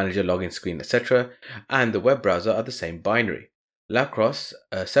manager, login screen, etc., and the web browser are the same binary. Lacrosse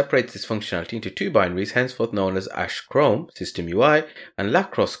separates this functionality into two binaries, henceforth known as Ash Chrome, system UI, and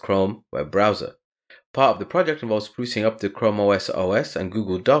Lacrosse Chrome, web browser. Part of the project involves sprucing up the Chrome OS and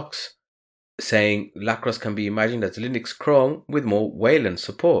Google Docs, saying Lacrosse can be imagined as Linux Chrome with more Wayland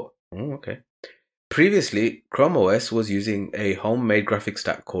support. Okay. Previously, Chrome OS was using a homemade graphics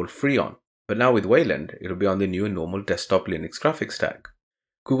stack called Freon, but now with Wayland, it'll be on the new and normal desktop Linux graphics stack.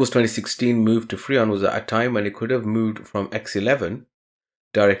 Google's 2016 move to Freon was at a time when it could have moved from X11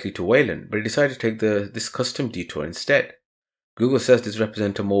 directly to Wayland, but it decided to take this custom detour instead. Google says this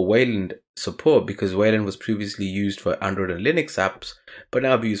represents a more Wayland support because Wayland was previously used for Android and Linux apps, but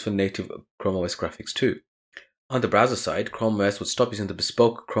now be used for native Chrome OS graphics too. On the browser side, Chrome OS would stop using the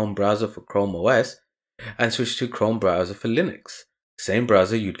bespoke Chrome browser for Chrome OS and switch to Chrome browser for Linux. Same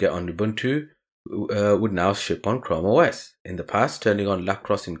browser you'd get on Ubuntu would now ship on Chrome OS. In the past, turning on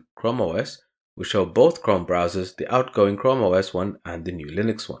Lacrosse in Chrome OS would show both Chrome browsers, the outgoing Chrome OS one and the new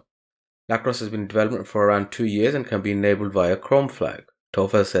Linux one. Lacrosse has been in development for around 2 years and can be enabled via Chrome flag.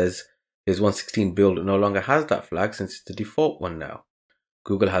 Tofel says his 116 build no longer has that flag since it's the default one now.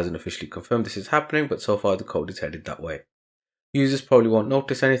 Google hasn't officially confirmed this is happening, but so far the code is headed that way. Users probably won't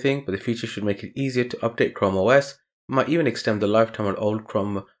notice anything, but the feature should make it easier to update Chrome OS and might even extend the lifetime of old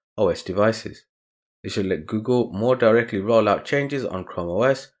Chrome OS devices. It should let Google more directly roll out changes on Chrome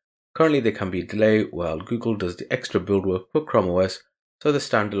OS. Currently there can be a delay while Google does the extra build work for Chrome OS, so the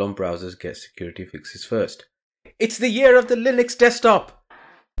standalone browsers get security fixes first. It's the year of the Linux desktop!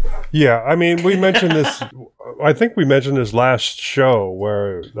 Yeah, I mean, we mentioned this. I think we mentioned this last show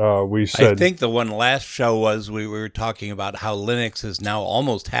where we said. I think the one last show was we were talking about how Linux is now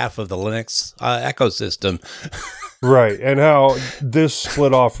almost half of the Linux ecosystem. Right, and how this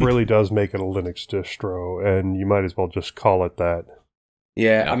split off really does make it a Linux distro, and you might as well just call it that.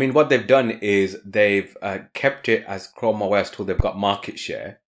 Yeah, Yep. I mean, what they've done is they've kept it as Chrome OS till they've got market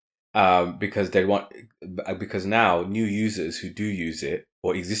share, because because now new users who do use it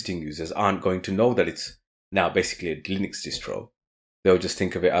or existing users aren't going to know that it's now basically a Linux distro. They'll just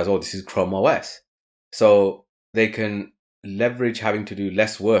think of it as, oh, this is Chrome OS. So they can leverage having to do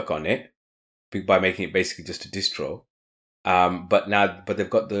less work on it by making it basically just a distro. But they've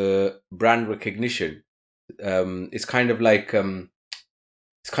got the brand recognition. It's kind of like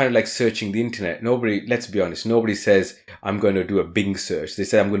searching the internet. Let's be honest, nobody says I'm going to do a Bing search. They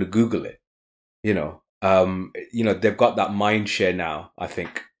say I'm going to Google it. They've got that mind share now, I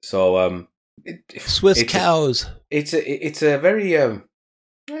think. So Swiss cows. It's a very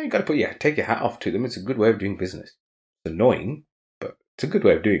you got to take your hat off to them. It's a good way of doing business. It's annoying, but it's a good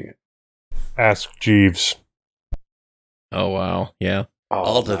way of doing it. Ask Jeeves. Oh, wow. Yeah.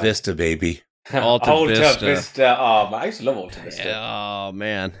 Alta Vista, baby. Alta Vista. Oh, man. I used to love Alta Vista. Oh,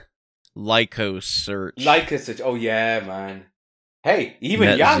 man. Lycos search. Lycos search. Oh, yeah, man. Hey, even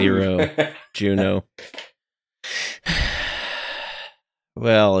Net Yahoo. Zero. Juno.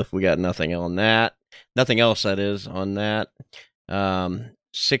 Well, if we got nothing else, that is, on that.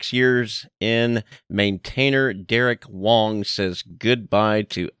 6 years in, maintainer Derek Wong says goodbye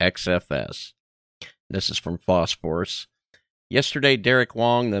to XFS. This is from Phosphorus. Yesterday, Derek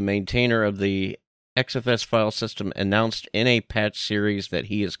Wong, the maintainer of the XFS file system, announced in a patch series that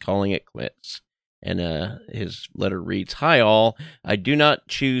he is calling it quits. And his letter reads, "Hi all, I do not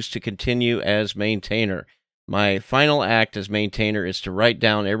choose to continue as maintainer. My final act as maintainer is to write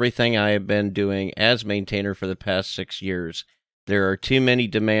down everything I have been doing as maintainer for the past 6 years. There are too many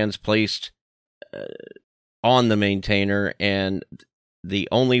demands placed on the maintainer, and the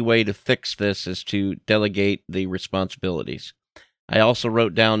only way to fix this is to delegate the responsibilities. I also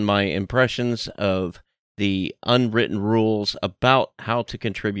wrote down my impressions of the unwritten rules about how to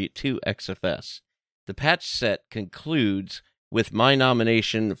contribute to XFS. The patch set concludes with my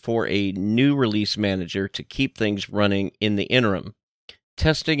nomination for a new release manager to keep things running in the interim.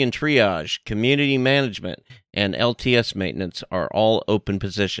 Testing and triage, community management, and LTS maintenance are all open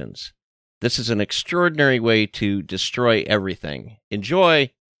positions. This is an extraordinary way to destroy everything.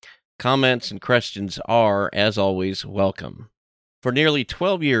 Enjoy! Comments and questions are, as always, welcome." For nearly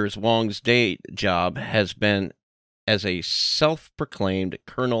 12 years, Wong's day job has been as a self-proclaimed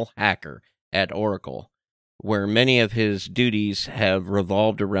kernel hacker at Oracle, where many of his duties have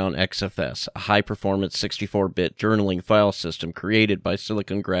revolved around XFS, a high-performance 64-bit journaling file system created by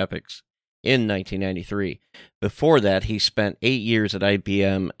Silicon Graphics in 1993. Before that, he spent 8 years at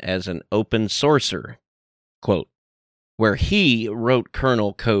IBM as an open sourcer, quote, where he wrote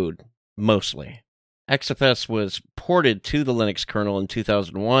kernel code, mostly. XFS was ported to the Linux kernel in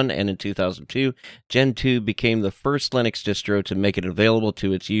 2001, and in 2002, Gen 2 became the first Linux distro to make it available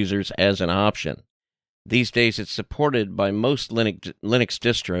to its users as an option. These days, it's supported by most Linux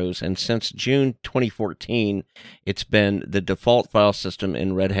distros, and since June 2014, it's been the default file system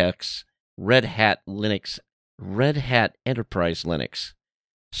in Red Hat Enterprise Linux,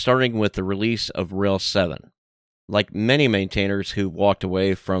 starting with the release of RHEL 7. Like many maintainers who walked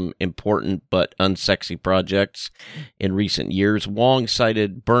away from important but unsexy projects in recent years, Wong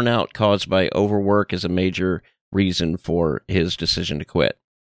cited burnout caused by overwork as a major reason for his decision to quit.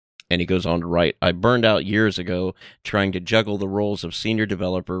 And he goes on to write, "I burned out years ago trying to juggle the roles of senior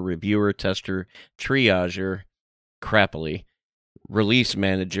developer, reviewer, tester, triager, crappily, release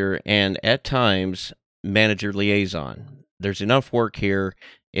manager, and at times manager liaison. There's enough work here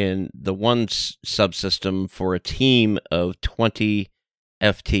in the one subsystem for a team of 20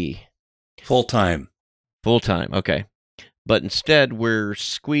 FT. Full-time, okay. But instead, we're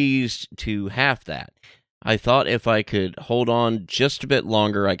squeezed to half that. I thought if I could hold on just a bit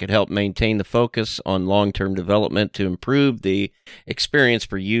longer, I could help maintain the focus on long-term development to improve the experience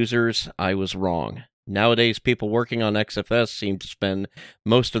for users. I was wrong. Nowadays, people working on XFS seem to spend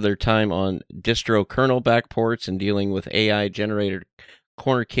most of their time on distro kernel backports and dealing with AI-generated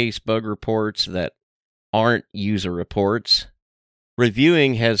corner case bug reports that aren't user reports.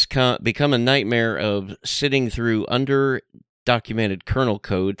 Reviewing has become a nightmare of sitting through documented kernel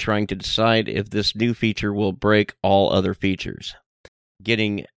code trying to decide if this new feature will break all other features.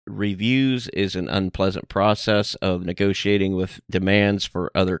 Getting reviews is an unpleasant process of negotiating with demands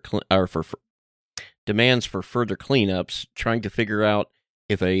for demands for further cleanups, trying to figure out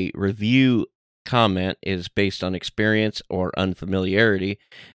if a review comment is based on experience or unfamiliarity,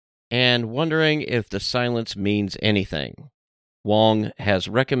 and wondering if the silence means anything. Wong has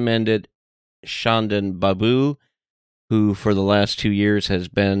recommended Chandan Babu, who for the last 2 years has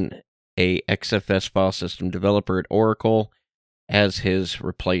been a XFS file system developer at Oracle, as his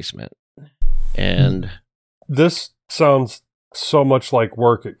replacement. And this sounds so much like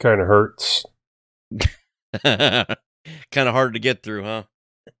work, it kind of hurts. kind of hard to get through, huh?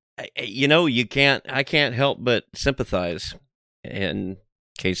 I can't help but sympathize in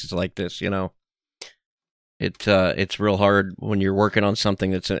cases like this. It's real hard when you're working on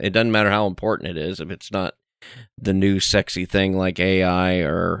something it doesn't matter how important it is. If it's not the new sexy thing like AI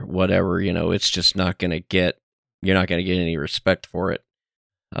or whatever, it's just you're not going to get any respect for it,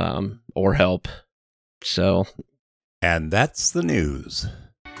 or help. So, and that's the news.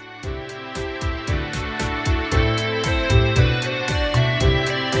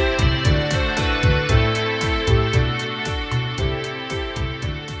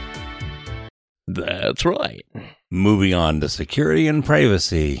 That's right. Moving on to security and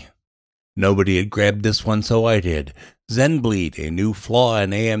privacy. Nobody had grabbed this one, so I did. ZenBleed, a new flaw in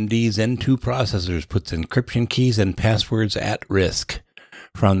AMD Zen 2 processors, puts encryption keys and passwords at risk.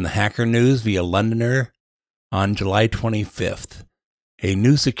 From the Hacker News via Londoner on July 25th. A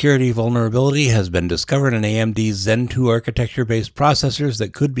new security vulnerability has been discovered in AMD's Zen 2 architecture-based processors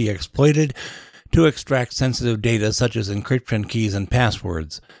that could be exploited to extract sensitive data such as encryption keys and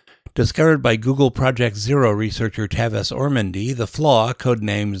passwords. Discovered by Google Project Zero researcher Tavis Ormandy, the flaw,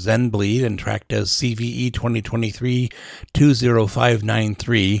 codenamed ZenBleed and tracked as CVE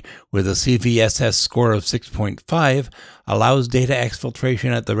 2023-20593 with a CVSS score of 6.5, allows data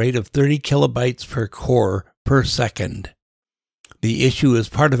exfiltration at the rate of 30 kilobytes per core per second. The issue is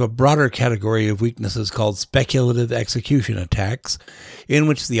part of a broader category of weaknesses called speculative execution attacks, in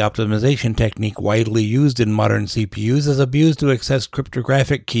which the optimization technique widely used in modern CPUs is abused to access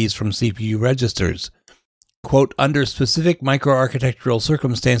cryptographic keys from CPU registers. Quote, under specific microarchitectural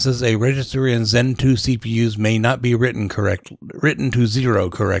circumstances, a register in Zen 2 CPUs may not be written to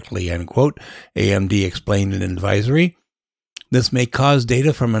zero correctly, end quote, AMD explained in an advisory. This may cause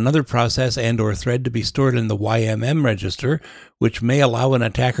data from another process and or thread to be stored in the YMM register, which may allow an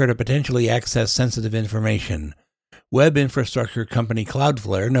attacker to potentially access sensitive information. Web infrastructure company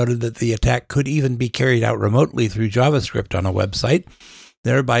Cloudflare noted that the attack could even be carried out remotely through JavaScript on a website,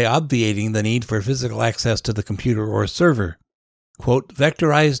 thereby obviating the need for physical access to the computer or server. Quote,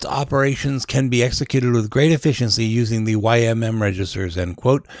 vectorized operations can be executed with great efficiency using the YMM registers, end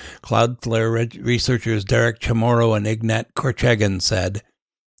quote, Cloudflare researchers Derek Chamorro and Ignat Korchagin said.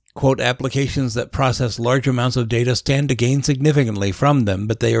 Quote, applications that process large amounts of data stand to gain significantly from them,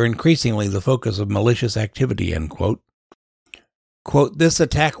 but they are increasingly the focus of malicious activity, end quote. Quote, this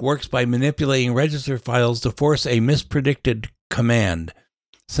attack works by manipulating register files to force a mispredicted command.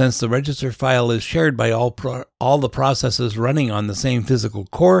 Since the register file is shared by all the processes running on the same physical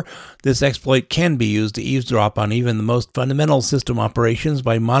core, this exploit can be used to eavesdrop on even the most fundamental system operations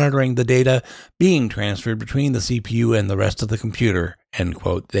by monitoring the data being transferred between the CPU and the rest of the computer, end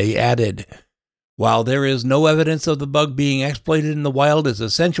quote. They added, while there is no evidence of the bug being exploited in the wild, it's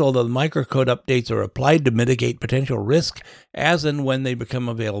essential that the microcode updates are applied to mitigate potential risk as and when they become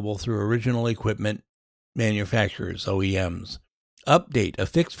available through original equipment manufacturers, OEMs. Update, a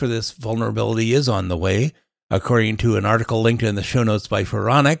fix for this vulnerability is on the way. According to an article linked in the show notes by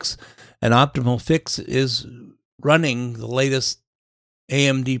Phoronix, an optimal fix is running the latest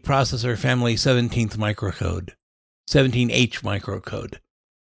AMD processor family 17H microcode.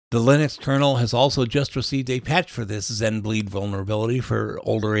 The Linux kernel has also just received a patch for this ZenBleed vulnerability for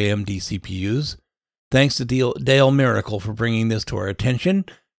older AMD CPUs. Thanks to Dale Miracle for bringing this to our attention.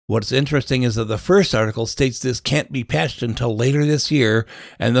 What's interesting is that the first article states this can't be patched until later this year,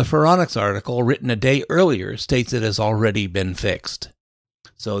 and the Phoronix article, written a day earlier, states it has already been fixed.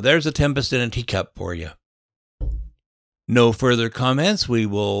 So there's a tempest in a teacup for you. No further comments. We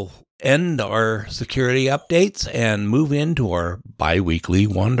will end our security updates and move into our bi-weekly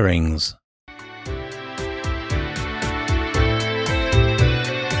wanderings.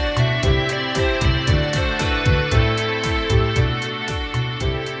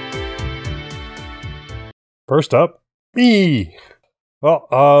 First up, me. Well,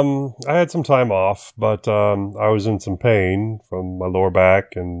 I had some time off, but I was in some pain from my lower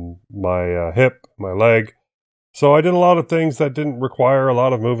back and my hip, my leg. So I did a lot of things that didn't require a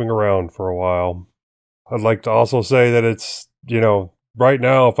lot of moving around for a while. I'd like to also say that it's, right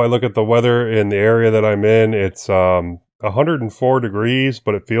now, if I look at the weather in the area that I'm in, it's 104 degrees,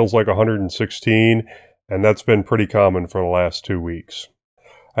 but it feels like 116, and that's been pretty common for the last 2 weeks.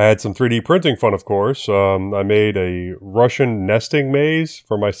 I had some 3D printing fun, of course. I made a Russian nesting maze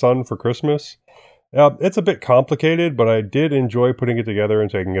for my son for Christmas. It's a bit complicated, but I did enjoy putting it together and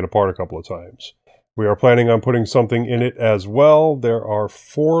taking it apart a couple of times. We are planning on putting something in it as well. There are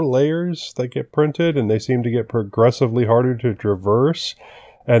 4 layers that get printed, and they seem to get progressively harder to traverse.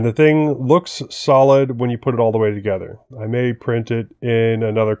 And the thing looks solid when you put it all the way together. I may print it in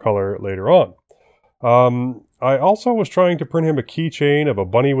another color later on. I also was trying to print him a keychain of a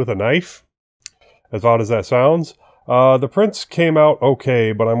bunny with a knife, as odd as that sounds. The prints came out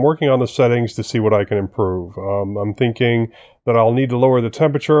okay, but I'm working on the settings to see what I can improve. I'm thinking that I'll need to lower the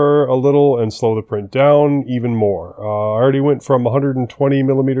temperature a little and slow the print down even more. I already went from 120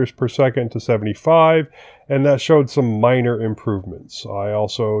 millimeters per second to 75, and that showed some minor improvements. I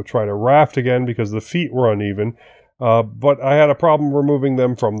also tried a raft again because the feet were uneven, but I had a problem removing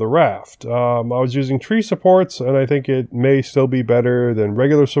them from the raft. I was using tree supports, and I think it may still be better than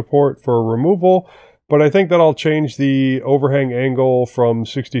regular support for removal, but I think that I'll change the overhang angle from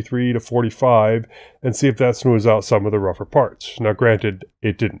 63 to 45 and see if that smooths out some of the rougher parts. Now, granted,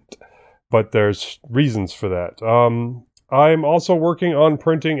 it didn't, but there's reasons for that. I'm also working on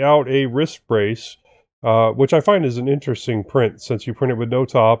printing out a wrist brace, which I find is an interesting print since you print it with no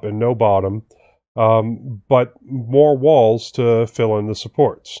top and no bottom, but more walls to fill in the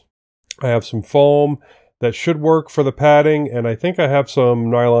supports. I have some foam that should work for the padding, and I think I have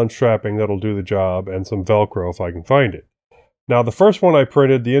some nylon strapping that'll do the job, and some Velcro if I can find it. Now, the first one I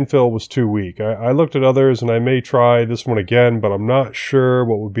printed, the infill was too weak. I looked at others, and I may try this one again, but I'm not sure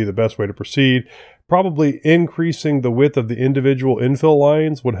what would be the best way to proceed. Probably increasing the width of the individual infill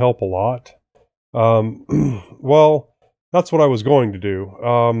lines would help a lot. Well, that's what I was going to do.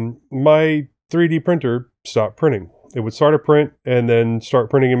 My 3D printer stopped printing. It would start a print, and then start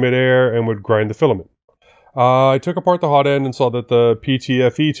printing in midair, and would grind the filament. I took apart the hot end and saw that the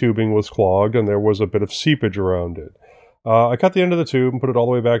PTFE tubing was clogged and there was a bit of seepage around it. I cut the end of the tube and put it all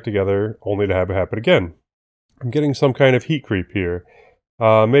the way back together, only to have it happen again. I'm getting some kind of heat creep here.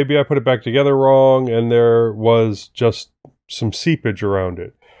 Maybe I put it back together wrong and there was just some seepage around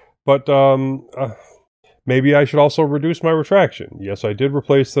it. But maybe I should also reduce my retraction. Yes, I did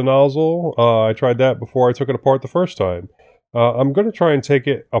replace the nozzle. I tried that before I took it apart the first time. I'm going to try and take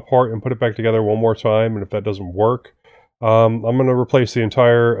it apart and put it back together one more time, and if that doesn't work, I'm going to replace the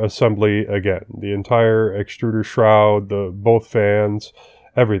entire assembly again. The entire extruder shroud, both fans,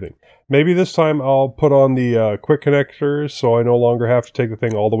 everything. Maybe this time I'll put on the quick connectors so I no longer have to take the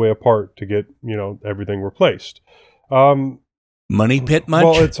thing all the way apart to get, everything replaced. Money pit much?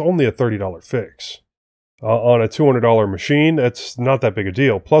 Well, it's only a $30 fix. On a $200 machine, that's not that big a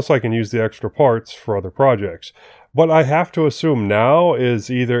deal. Plus, I can use the extra parts for other projects. What I have to assume now is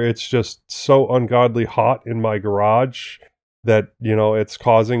either it's just so ungodly hot in my garage that, it's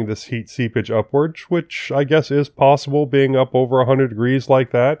causing this heat seepage upwards, which I guess is possible being up over 100 degrees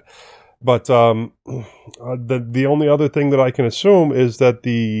like that. But the only other thing that I can assume is that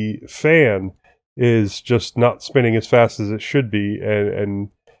the fan is just not spinning as fast as it should be and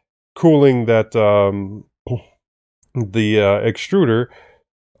cooling that the extruder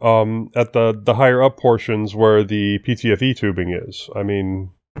at the higher up portions where the PTFE tubing is. I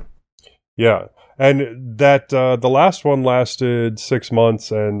mean, yeah. And that the last one lasted 6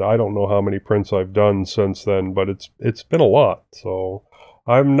 months, and I don't know how many prints I've done since then, but it's been a lot. So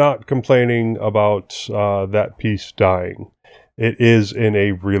I'm not complaining about that piece dying. It is in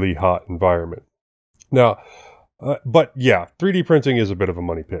a really hot environment. Now, but yeah, 3D printing is a bit of a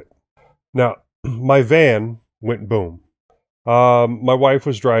money pit. Now, my van went boom. My wife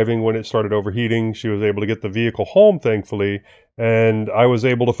was driving when it started overheating. She was able to get the vehicle home, thankfully, and I was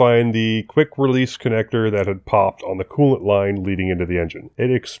able to find the quick release connector that had popped on the coolant line leading into the engine.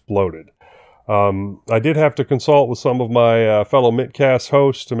 It exploded. I did have to consult with some of my fellow Mitcast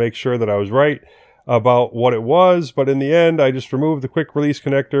hosts to make sure that I was right about what it was, but in the end, I just removed the quick release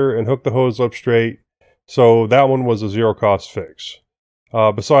connector and hooked the hose up straight, so that one was a zero-cost fix.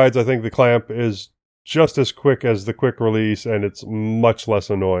 Besides, I think the clamp is just as quick as the quick release, and it's much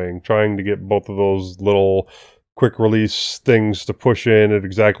less annoying trying to get both of those little quick release things to push in at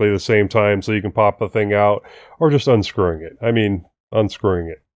exactly the same time so you can pop the thing out, or just unscrewing it. I mean, unscrewing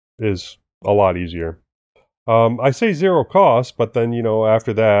it is a lot easier. I say zero cost, but then,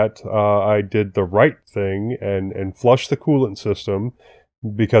 after that, I did the right thing and flushed the coolant system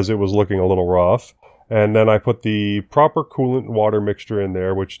because it was looking a little rough. And then I put the proper coolant and water mixture in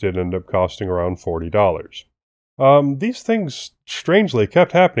there, which did end up costing around $40. These things strangely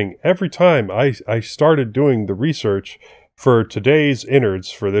kept happening every time I started doing the research for today's innards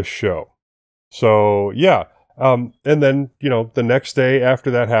for this show. So, yeah. And then, the next day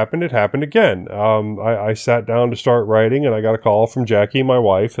after that happened, it happened again. I sat down to start writing, and I got a call from Jackie, my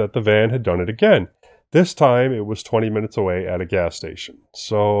wife, that the van had done it again. This time it was 20 minutes away at a gas station.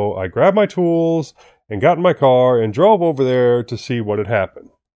 So I grabbed my tools and got in my car and drove over there to see what had happened.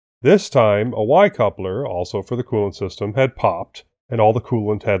 This time, a Y coupler, also for the coolant system, had popped and all the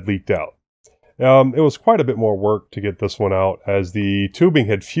coolant had leaked out. It was quite a bit more work to get this one out as the tubing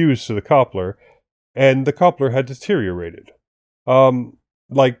had fused to the coupler and the coupler had deteriorated.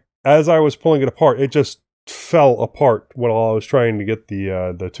 As I was pulling it apart, it just fell apart while I was trying to get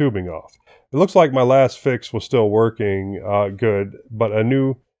the tubing off. It looks like my last fix was still working good, but a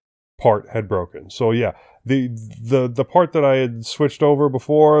new part had broken. So yeah, the part that I had switched over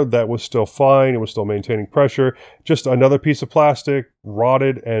before, that was still fine. It was still maintaining pressure. Just another piece of plastic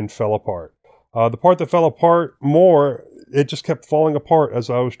rotted and fell apart. The part that fell apart more, it just kept falling apart as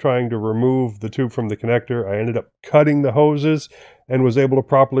I was trying to remove the tube from the connector. I ended up cutting the hoses and was able to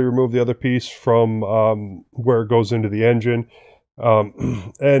properly remove the other piece from where it goes into the engine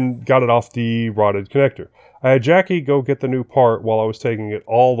and got it off the rotted connector. I had Jackie go get the new part while I was taking it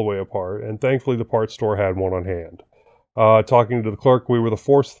all the way apart, and thankfully the parts store had one on hand. Talking to the clerk, we were the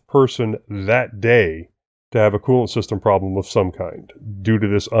fourth person that day to have a coolant system problem of some kind due to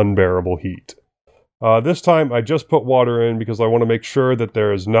this unbearable heat. This time I just put water in because I want to make sure that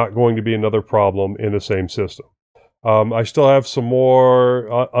there is not going to be another problem in the same system. I still have some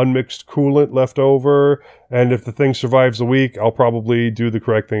more unmixed coolant left over, and if the thing survives a week, I'll probably do the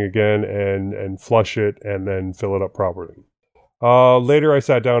correct thing again and flush it and then fill it up properly. Later I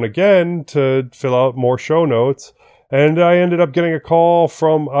sat down again to fill out more show notes, and I ended up getting a call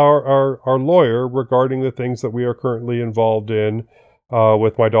from our lawyer regarding the things that we are currently involved in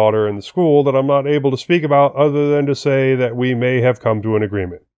with my daughter in the school that I'm not able to speak about other than to say that we may have come to an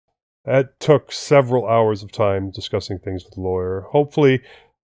agreement. That took several hours of time discussing things with the lawyer. Hopefully,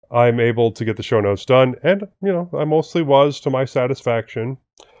 I'm able to get the show notes done, and, I mostly was to my satisfaction.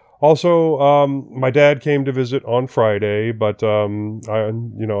 Also, my dad came to visit on Friday, but,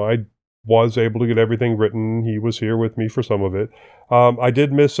 I was able to get everything written. He was here with me for some of it. I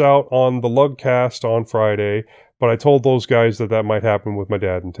did miss out on the Lugcast on Friday, but I told those guys that might happen with my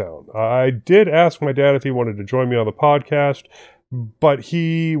dad in town. I did ask my dad if he wanted to join me on the podcast, but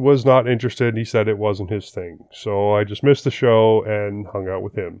he was not interested. He said it wasn't his thing. So I just missed the show and hung out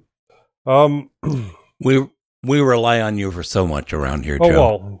with him. We rely on you for so much around here, Joe.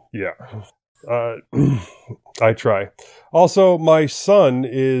 Oh, well, yeah. I try. Also, my son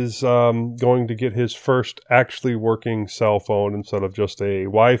is going to get his first actually working cell phone instead of just a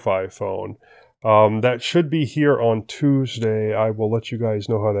Wi-Fi phone. That should be here on Tuesday. I will let you guys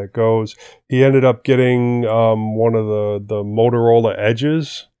know how that goes. He ended up getting one of the Motorola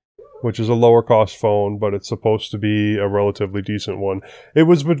Edges, which is a lower cost phone, but it's supposed to be a relatively decent one. It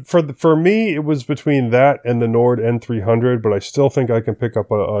was for me, it was between that and the Nord N300, but I still think I can pick up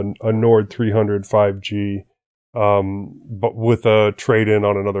a Nord 300 5G, but with a trade-in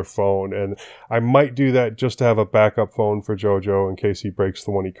on another phone, and I might do that just to have a backup phone for JoJo in case he breaks the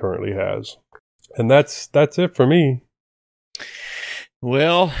one he currently has. And that's it for me.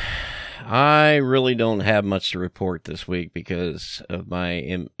 Well, I really don't have much to report this week because of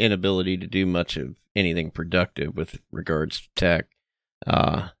my inability to do much of anything productive with regards to tech.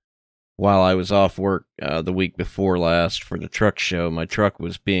 While I was off work the week before last for the truck show, my truck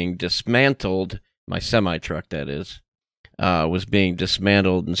was being dismantled. My semi-truck, that is, was being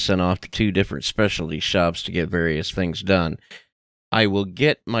dismantled and sent off to 2 different specialty shops to get various things done. I will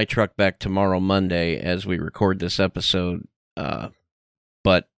get my truck back tomorrow, Monday, as we record this episode.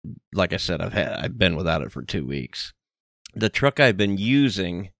 But like I said, I've been without it for 2 weeks. The truck I've been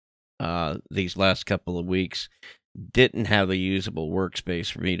using these last couple of weeks didn't have a usable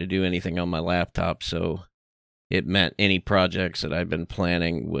workspace for me to do anything on my laptop, so it meant any projects that I've been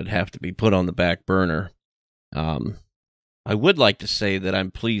planning would have to be put on the back burner. I would like to say that I'm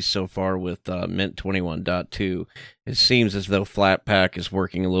pleased so far with Mint 21.2. It seems as though Flatpak is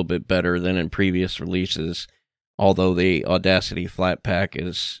working a little bit better than in previous releases, although the Audacity Flatpak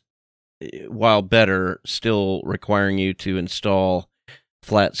is, while better, still requiring you to install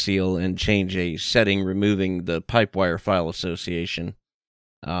Flat Seal and change a setting removing the Pipewire file association.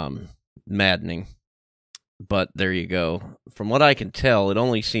 Maddening. But there you go. From what I can tell, it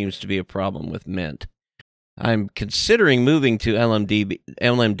only seems to be a problem with Mint. I'm considering moving to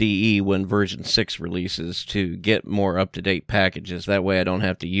LMDE when version 6 releases to get more up-to-date packages. That way I don't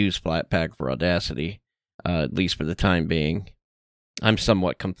have to use Flatpak for Audacity, at least for the time being. I'm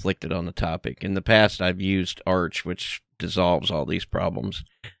somewhat conflicted on the topic. In the past, I've used Arch, which dissolves all these problems.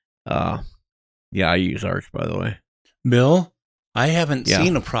 Yeah, I use Arch, by the way. Bill, I haven't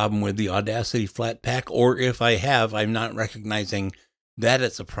seen a problem with the Audacity Flatpak, or if I have, I'm not recognizing that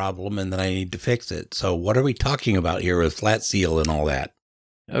it's a problem and that I need to fix it. So what are we talking about here with Flat Seal and all that?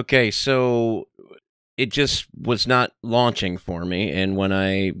 Okay, so it just was not launching for me, and when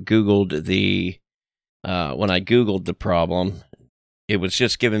I Googled the problem, it was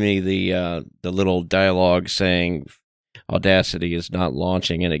just giving me the little dialogue saying Audacity is not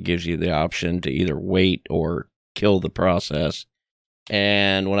launching, and it gives you the option to either wait or kill the process.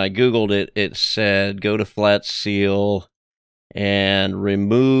 And when I Googled it, it said go to Flat Seal and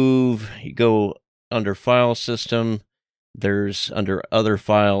remove. You go under File System. There's under Other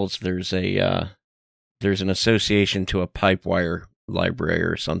Files. There's an association to a Pipewire library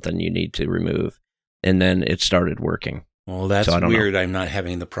or something you need to remove, and then it started working. Well, that's weird. I'm not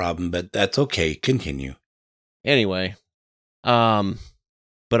having the problem, but that's okay. Continue. Anyway,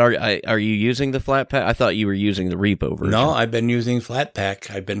 but are you using the Flatpak? I thought you were using the repo version. No, I've been using Flatpak.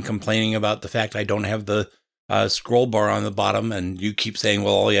 I've been complaining about the fact I don't have the scroll bar on the bottom, and you keep saying,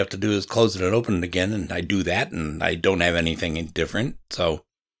 well, all you have to do is close it and open it again, and I do that, and I don't have anything different. So,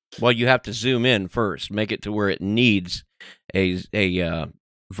 well, you have to zoom in first, make it to where it needs a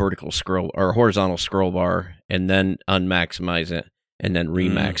vertical scroll or horizontal scroll bar, and then unmaximize it, and then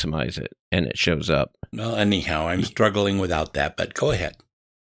remaximize it, and it shows up. Well, anyhow, I'm struggling without that, but go ahead.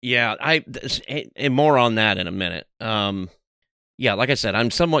 Yeah, and more on that in a minute. Yeah, like I said,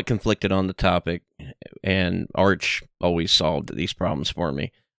 I'm somewhat conflicted on the topic, and Arch always solved these problems for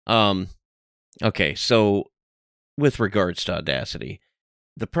me. Okay, so with regards to Audacity,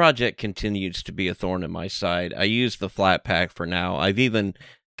 the project continues to be a thorn in my side. I use the Flatpak for now. I've even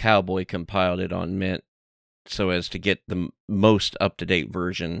cowboy compiled it on Mint so as to get the most up-to-date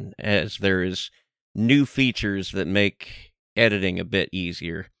version, as there is new features that make editing a bit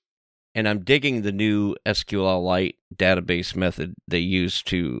easier. And I'm digging the new SQLite database method they use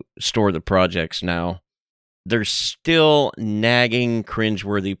to store the projects now. There's still nagging,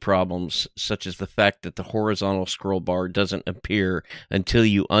 cringeworthy problems, such as the fact that the horizontal scroll bar doesn't appear until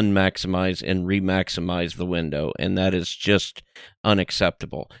you unmaximize and remaximize the window, and that is just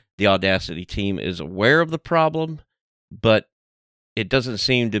unacceptable. The Audacity team is aware of the problem, but it doesn't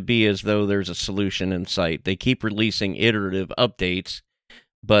seem to be as though there's a solution in sight. They keep releasing iterative updates,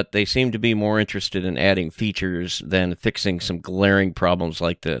 but they seem to be more interested in adding features than fixing some glaring problems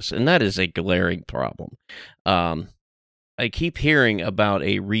like this, and that is a glaring problem. I keep hearing about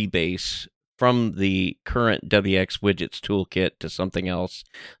a rebase from the current WX Widgets toolkit to something else.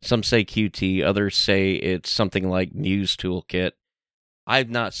 Some say Qt, others say it's something like Muse toolkit. I've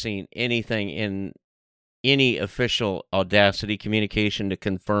not seen anything in any official Audacity communication to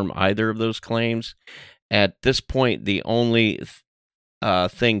confirm either of those claims. At this point, the only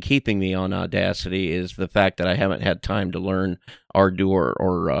thing keeping me on Audacity is the fact that I haven't had time to learn Ardour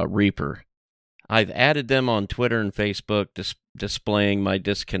or Reaper. I've added them on Twitter and Facebook, displaying my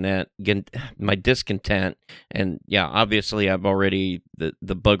discontent, and yeah, obviously I've already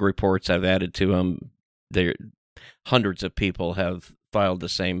the bug reports I've added to them. Hundreds of people have filed the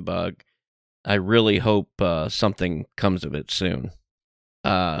same bug. I really hope something comes of it soon.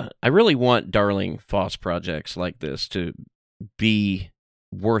 I really want darling FOSS projects like this to be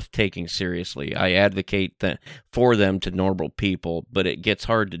worth taking seriously. I advocate for them to normal people, but it gets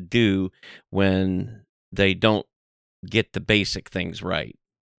hard to do when they don't get the basic things right.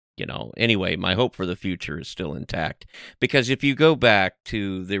 Anyway, my hope for the future is still intact, because if you go back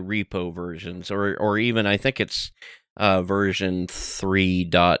to the repo versions, or even I think it's version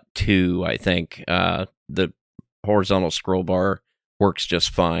 3.2, I think the horizontal scroll bar works just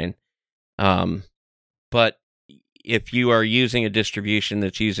fine. But if you are using a distribution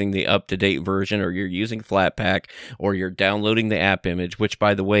that's using the up-to-date version, or you're using Flatpak, or you're downloading the app image, which,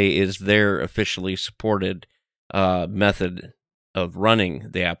 by the way, is their officially supported method of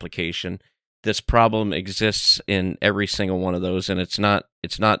running the application, this problem exists in every single one of those, and it's not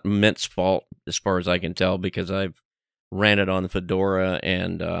Mint's fault as far as I can tell, because I've ran it on Fedora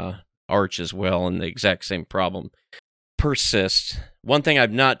and Arch as well, and the exact same problem persists. One thing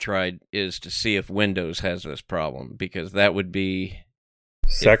I've not tried is to see if Windows has this problem, because that would be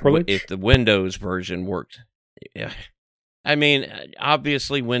sacrilege if the Windows version worked. Yeah, I mean,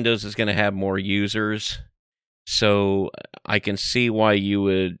 obviously Windows is going to have more users, so I can see why you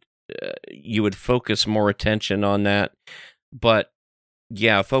would focus more attention on that. But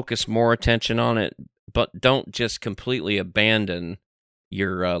yeah, focus more attention on it, but don't just completely abandon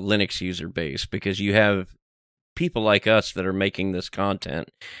your Linux user base, because you have people like us that are making this content,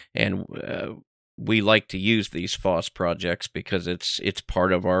 and we like to use these FOSS projects because it's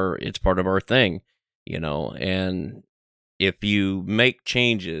part of our thing, and if you make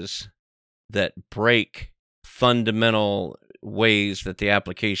changes that break fundamental ways that the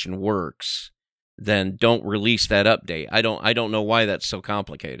application works, then don't release that update. I don't know why that's so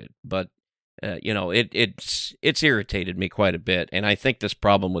complicated, but it's irritated me quite a bit, and I think this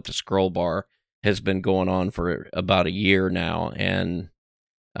problem with the scroll bar has been going on for about a year now, and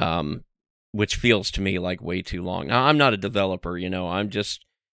which feels to me like way too long. Now, I'm not a developer, I'm just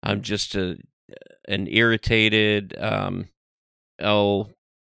an irritated,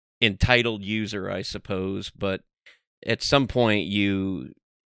 entitled user, I suppose. But at some point,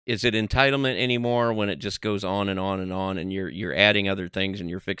 is it entitlement anymore when it just goes on and on and on, and you're adding other things and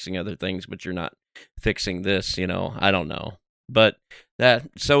you're fixing other things, but you're not fixing this? I don't know. But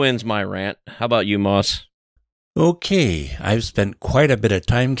so ends my rant. How about you, Moss? Okay, I've spent quite a bit of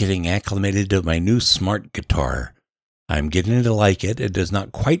time getting acclimated to my new smart guitar. I'm getting to like it. It does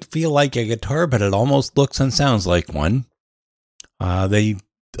not quite feel like a guitar, but it almost looks and sounds like one. They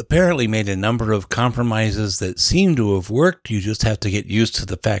apparently made a number of compromises that seem to have worked. You just have to get used to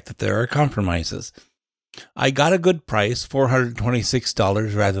the fact that there are compromises. I got a good price,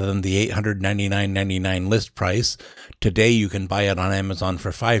 $426 rather than the $899.99 list price. Today you can buy it on Amazon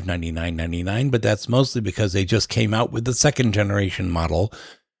for $599.99, but that's mostly because they just came out with the second generation model.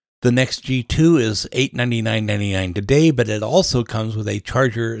 The next G2 is $899.99 today, but it also comes with a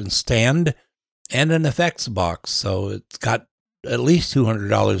charger and stand and an effects box, so it's got at least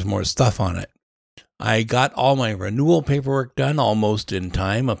 $200 more stuff on it. I got all my renewal paperwork done almost in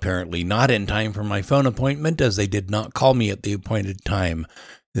time, apparently not in time for my phone appointment, as they did not call me at the appointed time.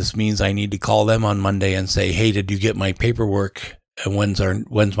 This means I need to call them on Monday and say, hey, did you get my paperwork? And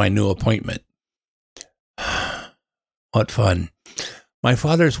when's my new appointment? What fun. My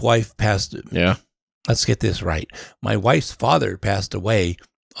father's wife passed... Yeah. Let's get this right. My wife's father passed away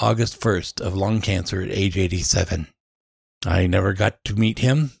August 1st of lung cancer at age 87. I never got to meet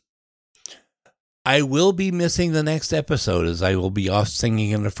him. I will be missing the next episode, as I will be off singing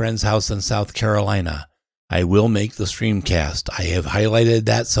in a friend's house in South Carolina. I will make the streamcast. I have highlighted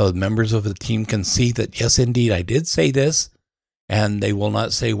that so members of the team can see that, yes, indeed, I did say this, and they will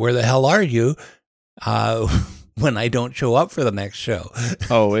not say, where the hell are you, when I don't show up for the next show.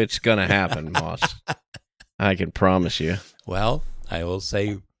 Oh, it's going to happen, Moss. I can promise you. Well, I will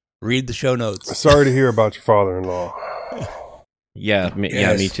say, read the show notes. Sorry to hear about your father-in-law. Yeah,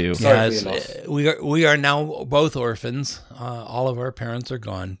 me too. Yes, we are now both orphans. All of our parents are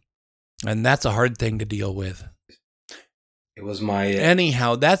gone, and that's a hard thing to deal with. It was my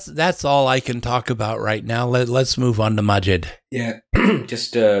anyhow. That's all I can talk about right now. Let's move on to Majid. Yeah,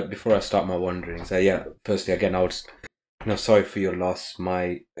 just before I start my wanderings. Firstly, again, I was sorry for your loss.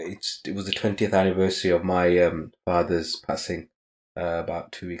 It was the 20th anniversary of my father's passing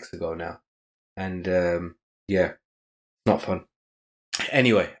about 2 weeks ago now, and not fun.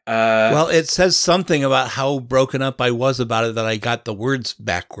 Anyway, well, it says something about how broken up I was about it that I got the words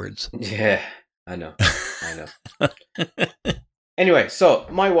backwards. Yeah, I know. Anyway, so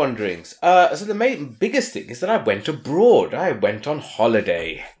my wanderings. So the biggest thing is that I went abroad. I went on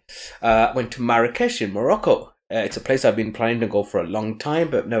holiday. Went to Marrakesh in Morocco. It's a place I've been planning to go for a long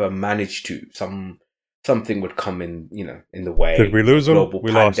time, but never managed to. Something would come in the way. Did we lose him?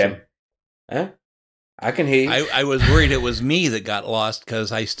 We lost him. Huh? I can hear you. I was worried it was me that got lost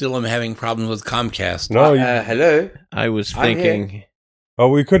because I still am having problems with Comcast. No, hello. I was thinking. Oh,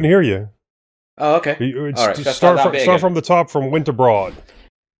 we couldn't hear you. Oh, okay. All right. Start from the top. From went abroad.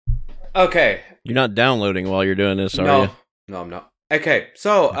 Okay. You're not downloading while you're doing this, are you? No, I'm not. Okay.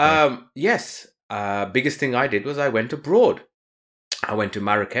 So, yes. Biggest thing I did was I went abroad. I went to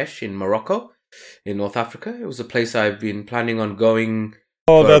Marrakesh in Morocco, in North Africa. It was a place I've been planning on going.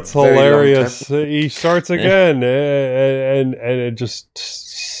 Oh, that's hilarious. He starts again, and it just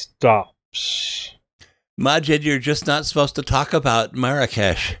stops. Majid, you're just not supposed to talk about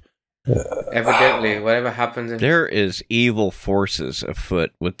Marrakesh. Evidently, whatever happens... There is evil forces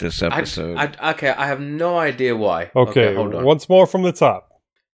afoot with this episode. I have no idea why. Okay, hold on. Once more from the top.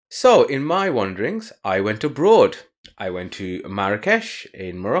 So, in my wanderings, I went abroad. I went to Marrakesh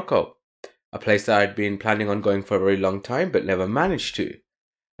in Morocco, a place that I'd been planning on going for a very long time, but never managed to.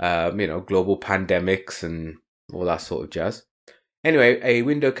 Global pandemics and all that sort of jazz. Anyway, a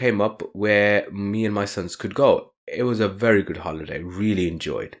window came up where me and my sons could go. It was a very good holiday, really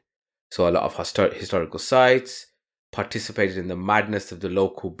enjoyed. Saw a lot of historical sites, participated in the madness of the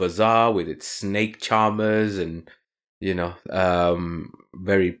local bazaar with its snake charmers and,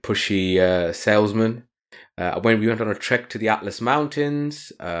 very pushy salesmen. When we went on a trek to the Atlas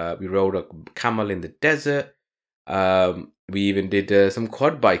Mountains, we rode a camel in the desert. We even did some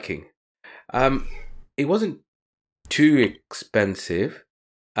quad biking. It wasn't too expensive,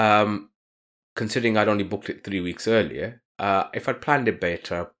 considering I'd only booked it 3 weeks earlier. If I'd planned it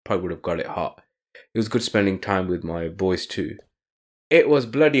better, I probably would have got it hot. It was good spending time with my boys too. It was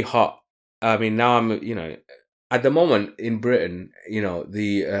bloody hot. I mean, now I'm, at the moment in Britain,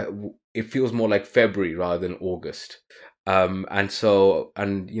 it feels more like February rather than August.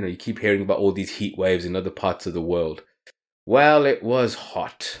 And you keep hearing about all these heat waves in other parts of the world. Well, it was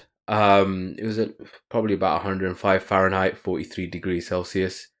hot. It was probably about 105 Fahrenheit, 43 degrees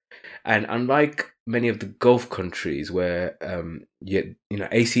Celsius. And unlike many of the Gulf countries where,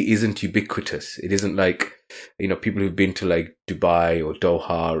 AC isn't ubiquitous. It isn't like, people who've been to like Dubai or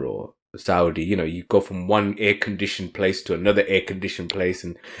Doha or Saudi, you go from one air-conditioned place to another air-conditioned place,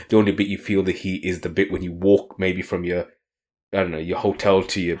 and the only bit you feel the heat is the bit when you walk maybe from your hotel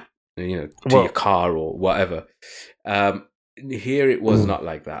to your, your car or whatever. Here it was not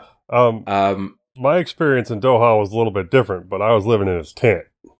like that. My experience in Doha was a little bit different, but I was living in his tent.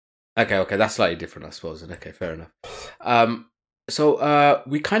 Okay, that's slightly different, I suppose. Okay, fair enough. So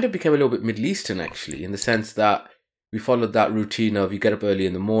we kind of became a little bit Middle Eastern, actually, in the sense that we followed that routine of you get up early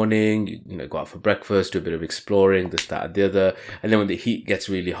in the morning, you go out for breakfast, do a bit of exploring, this, that, and the other, and then when the heat gets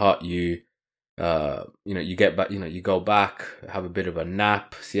really hot, you get back, you go back, have a bit of a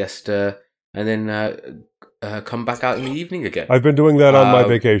nap, siesta, and then come back out in the evening again. I've been doing that on my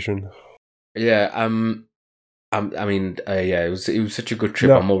vacation. Yeah. It was such a good trip.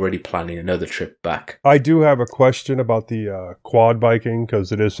 No. I'm already planning another trip back. I do have a question about the quad biking,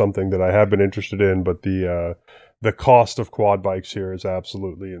 because it is something that I have been interested in, but the cost of quad bikes here is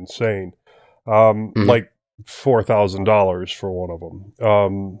absolutely insane. Like $4,000 for one of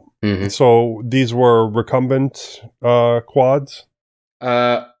them. So these were recumbent quads?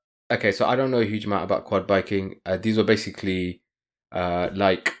 Okay, so I don't know a huge amount about quad biking. These were basically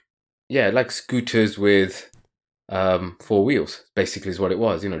like scooters with 4 wheels. Basically, is what it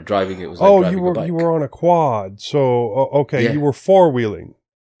was. Driving it was like driving a bike. You were on a quad. So okay, you were four-wheeling.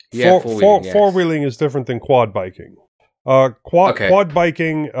 Yeah, four-wheeling. Yes. Four-wheeling is different than quad biking. Quad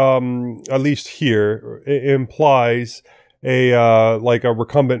biking, at least here, implies a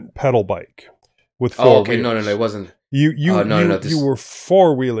recumbent pedal bike with 4 wheels. No, it wasn't. You were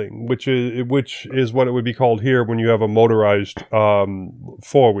four-wheeling, which is what it would be called here when you have a motorized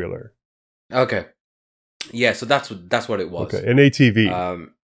four-wheeler. Okay. Yeah, so that's what it was. Okay, an ATV.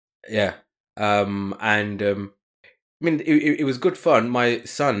 Yeah. It was good fun. My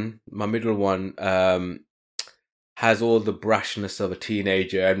son, my middle one, has all the brashness of a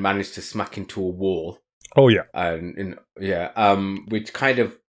teenager and managed to smack into a wall. Oh yeah. Which kind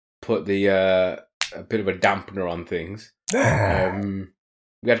of put a bit of a dampener on things. We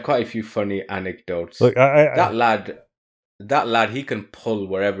had quite a few funny anecdotes. Look, that lad, he can pull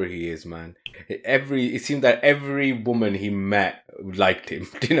wherever he is, man. It seemed that every woman he met liked him.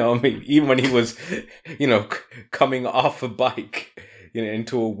 Do you know what I mean? Even when he was, coming off a bike,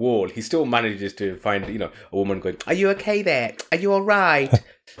 into a wall, he still manages to find, a woman going, "Are you okay there? Are you all right?"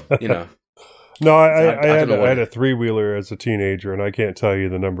 No, I had a three-wheeler as a teenager, and I can't tell you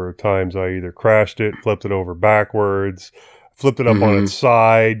the number of times I either crashed it, flipped it over backwards, flipped it up on its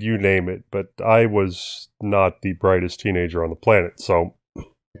side, you name it. But I was not the brightest teenager on the planet, so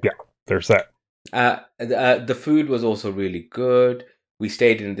yeah, there's that. The food was also really good. We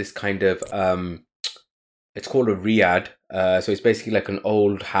stayed in this kind of, it's called a riad, so it's basically like an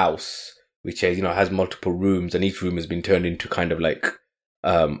old house, which has multiple rooms, and each room has been turned into kind of like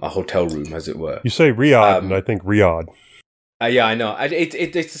a hotel room, as it were. You say Riyadh, and I think Riyadh. Yeah, I know.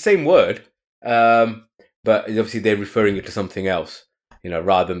 It's the same word, but obviously they're referring it to something else,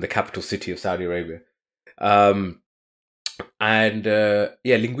 rather than the capital city of Saudi Arabia.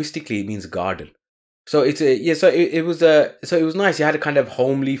 Linguistically it means garden. So it was nice. It had a kind of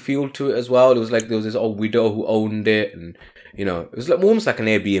homely feel to it as well. It was like there was this old widow who owned it, and it was like almost like an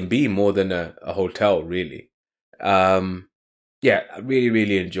Airbnb more than a hotel, really. I really,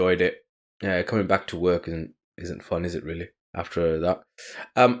 really enjoyed it. Coming back to work isn't fun, is it really? After that,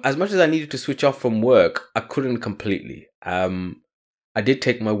 as much as I needed to switch off from work, I couldn't completely. I did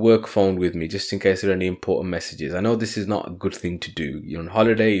take my work phone with me just in case there are any important messages. I know this is not a good thing to do. You're on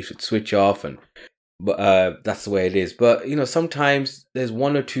holiday, you should switch off, but that's the way it is. But sometimes there's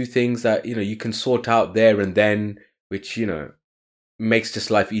one or two things that you can sort out there and then, which makes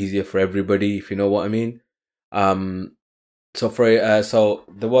just life easier for everybody, if you know what I mean. So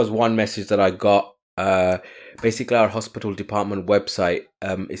there was one message that I got. Basically, our hospital department website.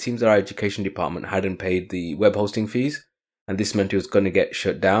 It seems that our education department hadn't paid the web hosting fees, and this meant it was going to get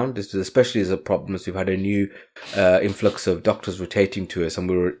shut down. This was especially as a problem as we've had a new influx of doctors rotating to us, and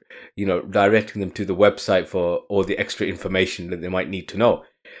we were, directing them to the website for all the extra information that they might need to know.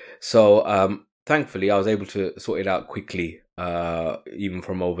 So thankfully, I was able to sort it out quickly, even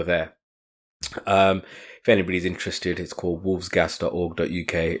from over there. If anybody's interested, it's called wolvesgas.org.uk.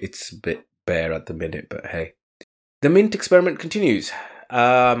 It's a bit bare at the minute, but hey. The Mint experiment continues.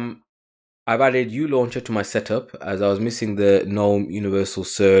 I've added uLauncher to my setup as I was missing the GNOME Universal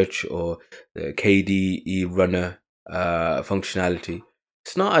Search or the KDE Runner functionality.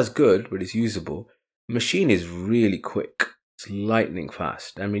 It's not as good, but it's usable. The machine is really quick. It's lightning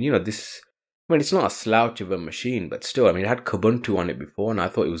fast. I mean, it's not a slouch of a machine, but still, it had Kubuntu on it before, and I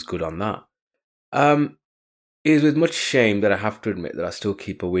thought it was good on that. It is with much shame that I have to admit that I still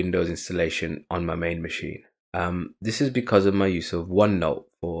keep a Windows installation on my main machine. This is because of my use of OneNote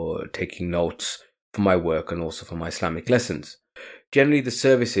for taking notes for my work and also for my Islamic lessons. Generally, the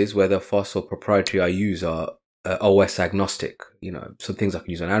services, whether FOSS or proprietary, I use are OS agnostic. Some things I can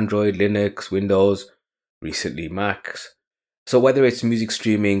use on Android, Linux, Windows, recently Macs. So whether it's music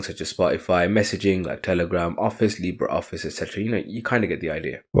streaming such as Spotify, messaging like Telegram, Office, LibreOffice, etc., you kind of get the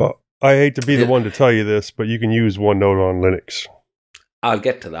idea. Well, I hate to be the one to tell you this, but you can use OneNote on Linux. I'll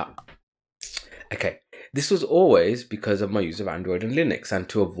get to that. Okay. This was always because of my use of Android and Linux and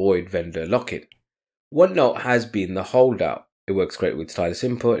to avoid vendor lock-in. OneNote has been the holdout. It works great with stylus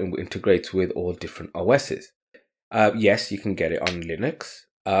input and integrates with all different OSs. Yes, you can get it on Linux.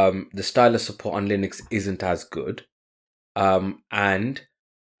 The stylus support on Linux isn't as good. And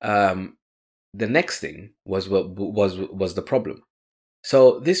the next thing was the problem.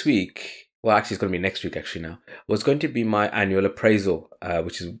 So this week, well, actually, it's going to be next week, actually, now, was going to be my annual appraisal,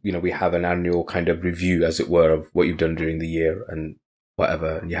 which is, we have an annual kind of review, as it were, of what you've done during the year and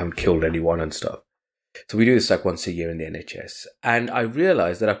whatever, and you haven't killed anyone and stuff. So we do this like once a year in the NHS. And I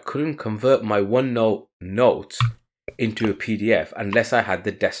realized that I couldn't convert my OneNote notes into a PDF unless I had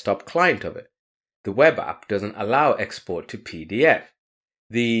the desktop client of it. The web app doesn't allow export to PDF.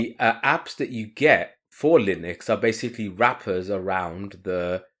 The apps that you get for Linux are basically wrappers around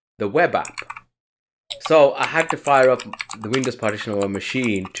the web app. So I had to fire up the Windows partition on my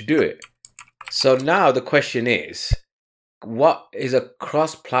machine to do it. So now the question is, what is a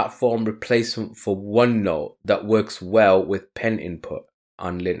cross-platform replacement for OneNote that works well with pen input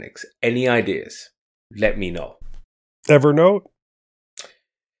on Linux? Any ideas? Let me know. Evernote?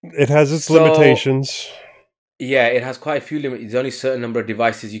 It has its limitations. Yeah, it has quite a few limits. There's only a certain number of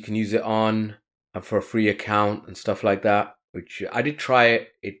devices you can use it on for a free account and stuff like that. Which I did try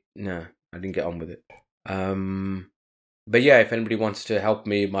it. No, I didn't get on with it. But yeah, if anybody wants to help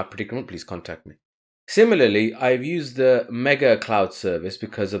me in my predicament, please contact me. Similarly, I've used the Mega Cloud service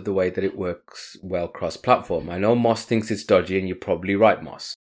because of the way that it works well cross-platform. I know Moss thinks it's dodgy, and you're probably right,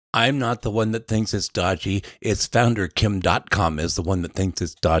 Moss. I'm not the one that thinks it's dodgy. It's founder Kim.com is the one that thinks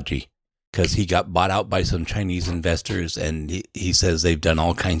it's dodgy because he got bought out by some Chinese investors, and he says they've done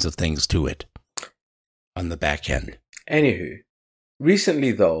all kinds of things to it on the back end. Anywho,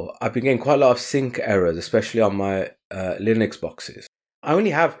 recently though, I've been getting quite a lot of sync errors, especially on my Linux boxes. I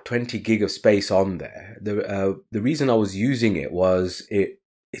only have 20 gig of space on there. The reason I was using it was it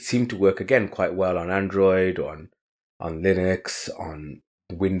seemed to work again quite well on Android, on Linux, on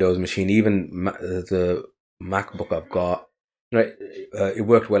the Windows machine, even the MacBook I've got. It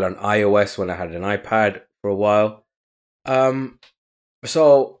worked well on iOS when I had an iPad for a while. But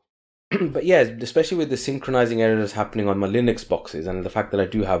yeah, especially with the synchronizing errors happening on my Linux boxes and the fact that I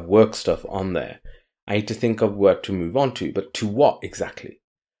do have work stuff on there, I need to think of where to move on to. But to what exactly?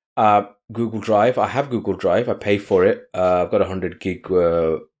 Google Drive. I have Google Drive. I pay for it. I've got 100 gig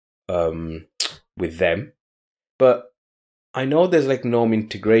with them. But I know there's like GNOME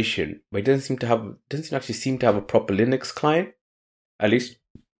integration, but it doesn't actually seem to have a proper Linux client. At least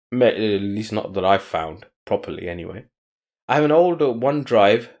not that I've found properly anyway. I have an older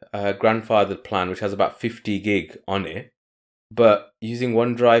OneDrive grandfathered plan, which has about 50 gig on it. But using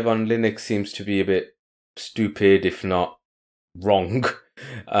OneDrive on Linux seems to be a bit stupid, if not wrong,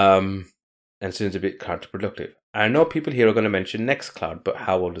 and seems a bit counterproductive. I know people here are going to mention Nextcloud, but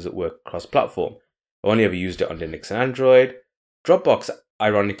how well does it work cross-platform? I've only ever used it on Linux and Android. Dropbox,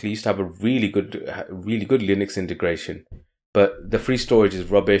 ironically, used to have a really good Linux integration, but the free storage is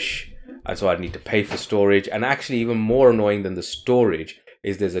rubbish, and so I'd need to pay for storage. And actually, even more annoying than the storage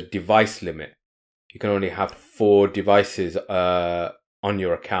is there's a device limit. You can only have 4 devices on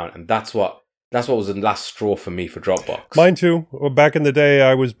your account, and that's what was the last straw for me for Dropbox. Mine too. Well, back in the day,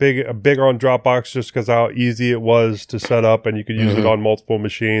 I was big on Dropbox just because how easy it was to set up, and you could use it on multiple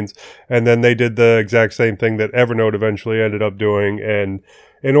machines. And then they did the exact same thing that Evernote eventually ended up doing. And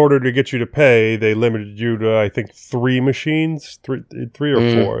in order to get you to pay, they limited you to, I think, 3 machines, three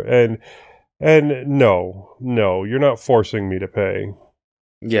or 4. And no, you're not forcing me to pay.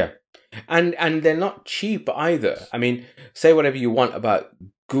 Yeah. And they're not cheap either. I mean, say whatever you want about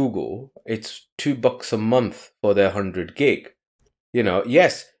Google, it's $2 a month for their 100 gig.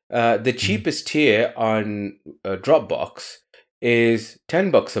 Yes, the cheapest tier on Dropbox is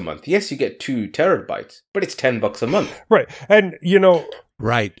 $10 a month. Yes, you get 2 terabytes, but it's $10 a month. Right. And,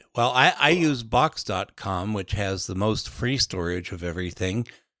 Right. Well, I use Box.com, which has the most free storage of everything,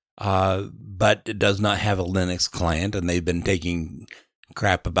 but it does not have a Linux client, and they've been taking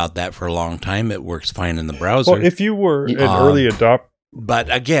crap about that for a long time. It works fine in the browser. Well, if you were an early adopter.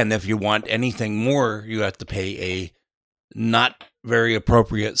 But again, if you want anything more, you have to pay a not very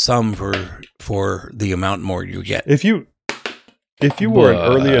appropriate sum for the amount more you get. If you were an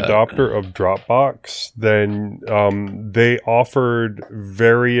early adopter of Dropbox, then they offered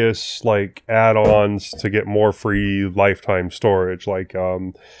various like add-ons to get more free lifetime storage. Like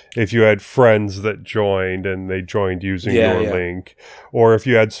if you had friends that joined and they joined using your link, or if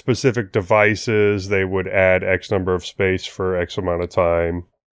you had specific devices, they would add X number of space for X amount of time.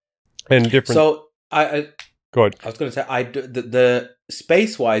 And different. So go ahead. I was going to say the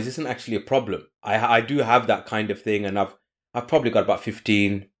space-wise isn't actually a problem. I do have that kind of thing, and I've probably got about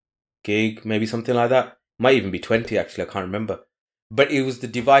 15 gig, maybe something like that. Might even be 20, actually. I can't remember. But it was the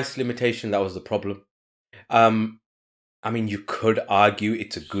device limitation that was the problem. I mean, you could argue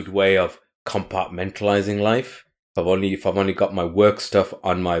it's a good way of compartmentalizing life. If I've only got my work stuff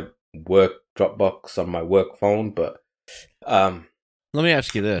on my work Dropbox, on my work phone. But let me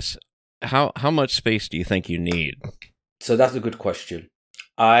ask you this. How much space do you think you need? So that's a good question.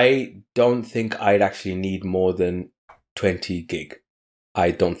 I don't think I'd actually need more than 20 gig.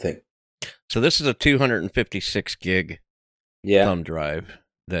 I don't think. So this is a 256 gig thumb drive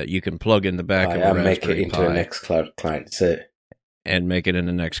that you can plug in the back of a Raspberry Pi. Make it into a Nextcloud client. That's it. And make it in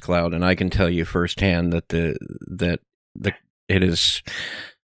the Nextcloud. And I can tell you firsthand that it is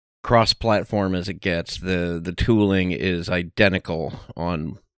cross-platform as it gets. The tooling is identical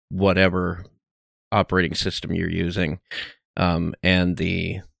on whatever operating system you're using. And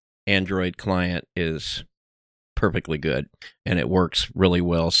the Android client is perfectly good, and it works really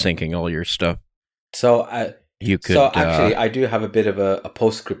well syncing all your stuff. So actually, I do have a bit of a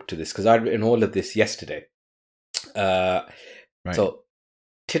postscript to this because I'd written all of this yesterday. Right. So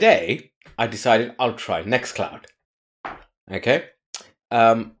today I decided I'll try Nextcloud. Okay.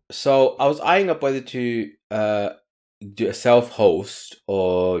 So I was eyeing up whether to do a self-host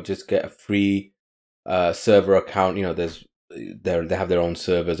or just get a free server account. They have their own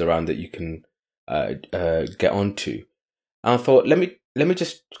servers around that you can get onto. And I thought, let me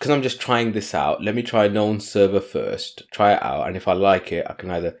just, because I'm just trying this out, let me try a known server first, try it out, and if I like it, I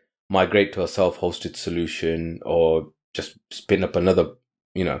can either migrate to a self-hosted solution or just spin up another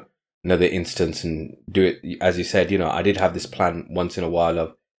instance and do it. As you said, I did have this plan once in a while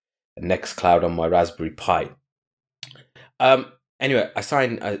of Nextcloud on my Raspberry Pi. Anyway,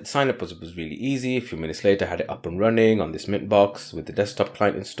 sign up was really easy. A few minutes later, I had it up and running on this Mint box with the desktop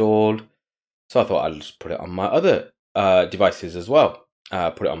client installed. So I thought I'll just put it on my other devices as well.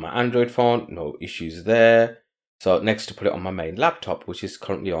 Put it on my Android phone, no issues there. So next to put it on my main laptop, which is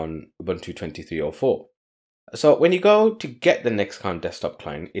currently on Ubuntu 23.04. So when you go to get the Nextcloud desktop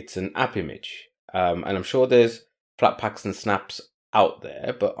client, it's an app image. And I'm sure there's Flatpaks and snaps out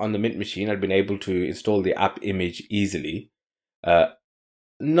there, but on the Mint machine, I'd been able to install the app image easily.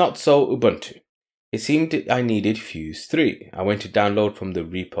 Not so Ubuntu. It seemed I needed Fuse 3. I went to download from the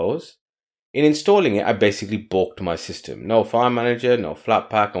repos. In installing it, I basically balked my system. No file manager, no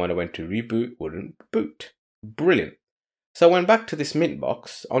Flatpak, and when I went to reboot, wouldn't boot. Brilliant. So I went back to this Mint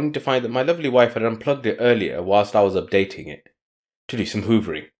box, only to find that my lovely wife had unplugged it earlier whilst I was updating it to do some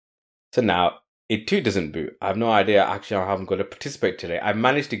hoovering. So now, it too doesn't boot. I have no idea actually how I'm going to participate today. I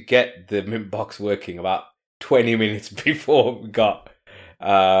managed to get the Mint box working about 20 minutes before we got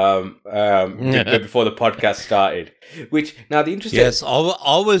before the podcast started. Which now the interesting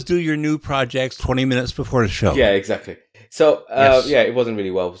always do your new projects 20 minutes before the show. Yeah, exactly. So it wasn't really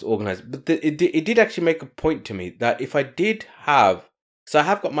well organized, but it did actually make a point to me that if I did have, so I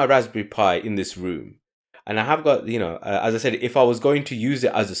have got my Raspberry Pi in this room, and I have got as I said, if I was going to use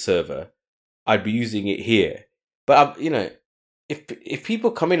it as a server, I'd be using it here. But if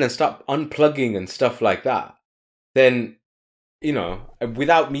people come in and start unplugging and stuff like that, then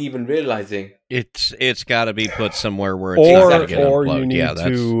without me even realizing, it's got to be put somewhere where it's easy to get or unplugged. You need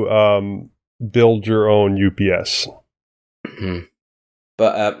to build your own UPS.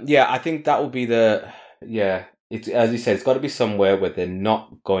 But I think that will be it's, as you said, it's got to be somewhere where they're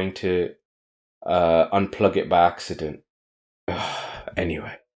not going to unplug it by accident.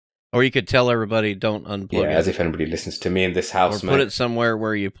 Anyway, Or you could tell everybody don't unplug Yeah, it. as if anybody listens to me in this house, Or man. put it somewhere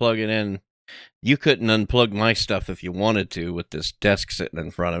where you plug it in. You couldn't unplug my stuff if you wanted to with this desk sitting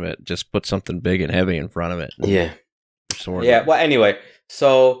in front of it. Just put something big and heavy in front of it. Yeah. Sort Yeah, of. well, anyway,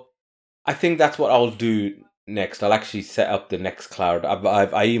 so I think that's what I'll do next. I'll actually set up the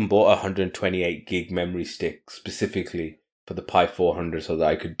Nextcloud. I even bought a 128 gig memory stick specifically for the Pi 400 so that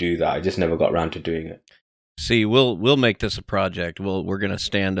I could do that. I just never got around to doing it. See, we'll make this a project. We're gonna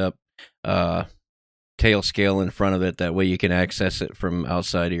stand up tail scale in front of it. That way you can access it from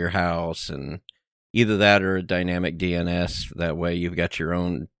outside of your house, and either that or a dynamic DNS. That way you've got your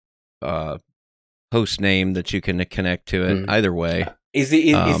own host name that you can connect to it. Either way, is it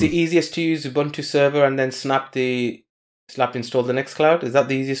easiest to use Ubuntu server and then snap install the Nextcloud? Is that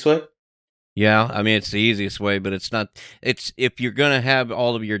the easiest way? Yeah, I mean, it's the easiest way, but it's not. It's if you're going to have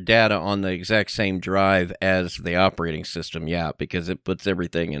all of your data on the exact same drive as the operating system, yeah, because it puts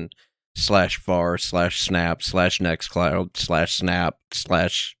everything in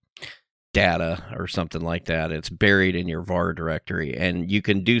 /var/snap/nextcloud/snap/data or something like that. It's buried in your var directory, and you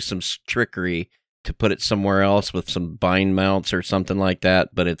can do some trickery to put it somewhere else with some bind mounts or something like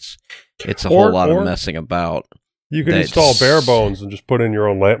that, but it's a whole lot of messing about. You can install bare bones and just put in your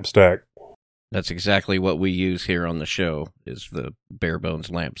own lamp stack. That's exactly what we use here on the show, is the bare bones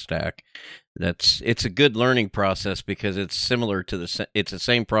lamp stack. It's a good learning process because it's similar to it's the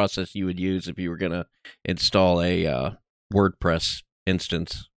same process you would use if you were going to install a WordPress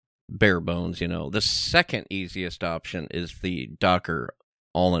instance, bare bones. The second easiest option is the Docker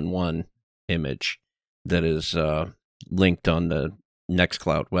all-in-one image that is linked on the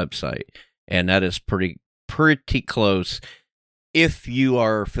Nextcloud website, and that is pretty close. If you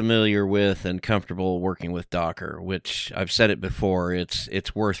are familiar with and comfortable working with Docker, which I've said it before,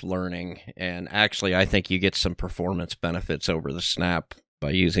 it's worth learning. And actually, I think you get some performance benefits over the Snap by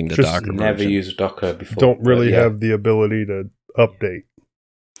using the Docker version. Never used Docker before. Don't really have the ability to update.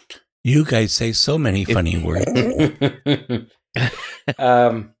 You guys say so many funny words.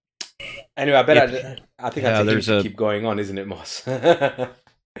 Anyway, I think I need to keep going on, isn't it, Moss?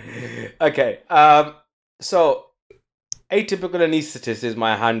 Okay. So Atypical Anaesthetist is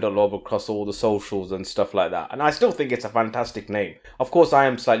my handle over across all the socials and stuff like that. And I still think it's a fantastic name. Of course, I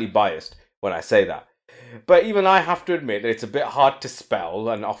am slightly biased when I say that. But even I have to admit that it's a bit hard to spell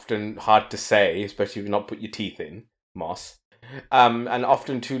and often hard to say, especially if you not put your teeth in, Moss. And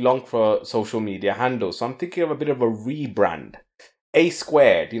often too long for social media handles. So I'm thinking of a bit of a rebrand. A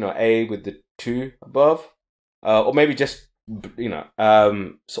squared, A with the 2 above. Or maybe just,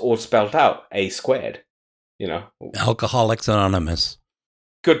 all spelled out, A squared. Alcoholics Anonymous.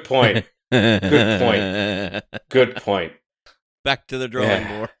 Good point. Good point. Back to the drawing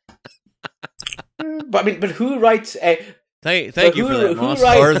board. But who writes a? Thank you for that, Moss.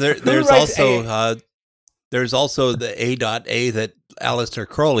 Or there's also the A.A that Alistair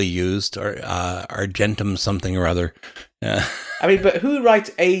Crowley used, or Argentum something or other. But who writes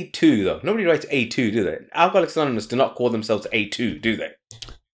A2 though? Nobody writes A2, do they? Alcoholics Anonymous do not call themselves A2, do they?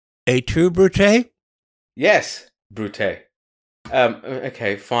 A2 Brute? Yes, Brute.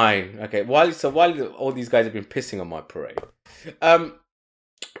 Okay, fine. Okay, while all these guys have been pissing on my parade,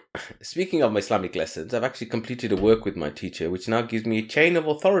 speaking of my Islamic lessons, I've actually completed a work with my teacher, which now gives me a chain of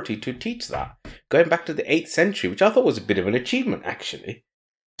authority to teach that, going back to the 8th century, which I thought was a bit of an achievement, actually. I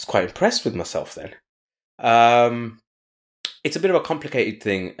was quite impressed with myself then. It's a bit of a complicated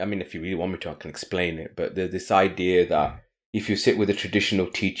thing. If you really want me to, I can explain it, but this idea that if you sit with a traditional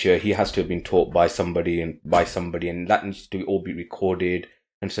teacher, he has to have been taught by somebody, and that needs to all be recorded.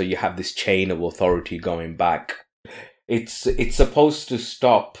 And so you have this chain of authority going back. It's supposed to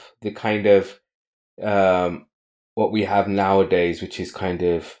stop the kind of what we have nowadays, which is kind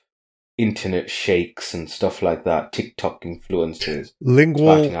of internet shakes and stuff like that, TikTok influencers,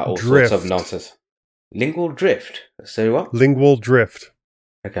 lingual out all drift. Sorts of nonsense. Lingual drift. Say what? Lingual drift.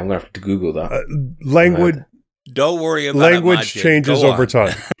 Okay, I'm gonna have to Google that. Language. Don't worry about language changes over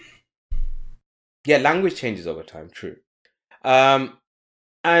time. Yeah, language changes over time. True. And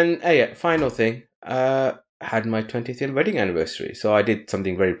final thing. Had my 20th wedding anniversary, so I did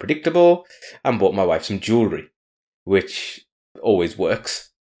something very predictable and bought my wife some jewelry, which always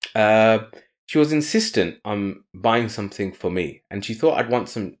works. She was insistent on buying something for me, and she thought I'd want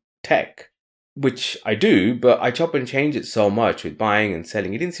some tech, which I do, but I chop and change it so much with buying and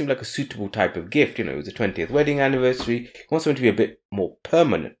selling. It didn't seem like a suitable type of gift. It was a 20th wedding anniversary. I want something to be a bit more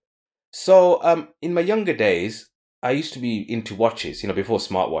permanent. So, in my younger days, I used to be into watches, before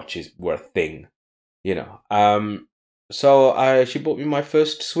smartwatches were a thing, So she bought me my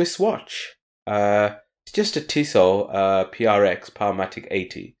first Swiss watch. It's just a Tissot PRX Powermatic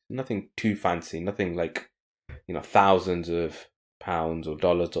 80. Nothing too fancy, nothing like, thousands of pounds or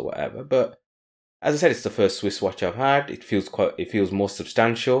dollars or whatever. But as I said, it's the first Swiss watch I've had. It feels more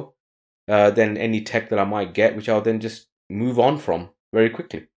substantial than any tech that I might get, which I'll then just move on from very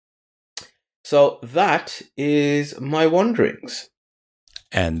quickly. So that is my wanderings.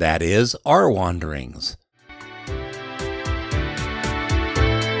 And that is our wanderings.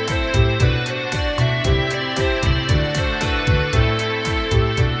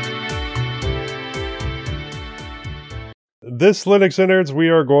 This Linux Innards, we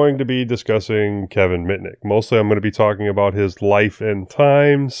are going to be discussing Kevin Mitnick. Mostly I'm going to be talking about his life and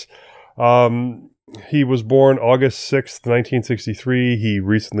times. He was born August 6th, 1963. He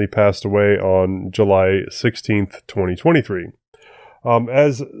recently passed away on July 16th, 2023.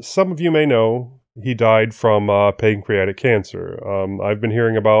 As some of you may know, he died from pancreatic cancer. I've been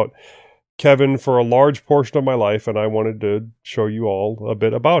hearing about Kevin for a large portion of my life, and I wanted to show you all a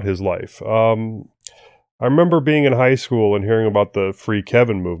bit about his life. I remember being in high school and hearing about the Free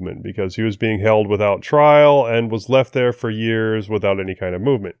Kevin movement because he was being held without trial and was left there for years without any kind of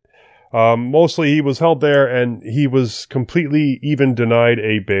movement. Mostly he was held there and he was completely even denied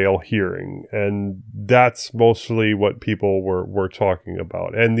a bail hearing. And that's mostly what people were talking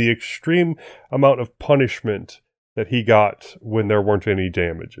about. And the extreme amount of punishment that he got when there weren't any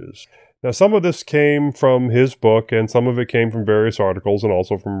damages. Now, some of this came from his book, and some of it came from various articles and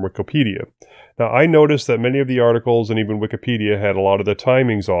also from Wikipedia. Now, I noticed that many of the articles and even Wikipedia had a lot of the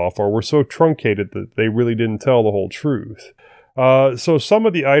timings off or were so truncated that they really didn't tell the whole truth. So some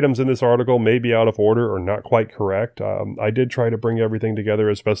of the items in this article may be out of order or not quite correct. I did try to bring everything together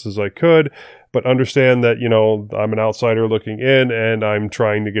as best as I could, but understand that, I'm an outsider looking in, and I'm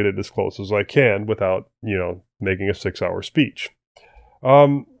trying to get it as close as I can without, making a 6-hour speech.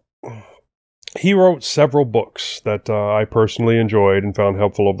 He wrote several books that I personally enjoyed and found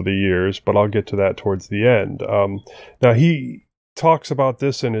helpful over the years, but I'll get to that towards the end. Now, he talks about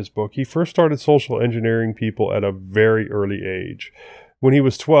this in his book. He first started social engineering people at a very early age. When he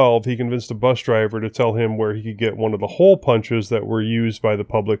was 12, he convinced a bus driver to tell him where he could get one of the hole punches that were used by the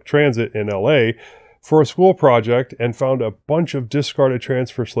public transit in LA for a school project, and found a bunch of discarded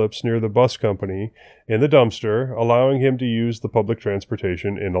transfer slips near the bus company in the dumpster, allowing him to use the public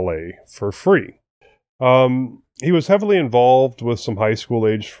transportation in LA for free. He was heavily involved with some high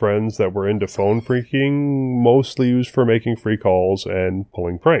school-aged friends that were into phone phreaking, mostly used for making free calls and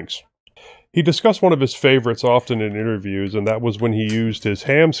pulling pranks. He discussed one of his favorites often in interviews, and that was when he used his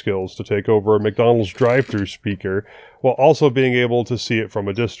ham skills to take over a McDonald's drive-thru speaker while also being able to see it from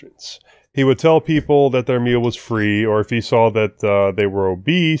a distance. He would tell people that their meal was free, or if he saw that they were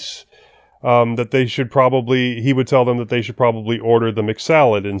obese, he would tell them that they should probably order the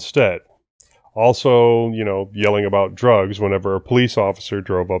McSalad instead. Also, yelling about drugs whenever a police officer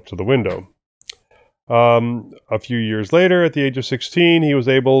drove up to the window. A few years later, at the age of 16, he was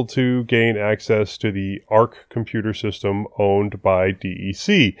able to gain access to the ARC computer system owned by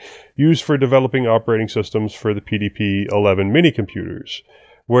DEC, used for developing operating systems for the PDP-11 mini-computers,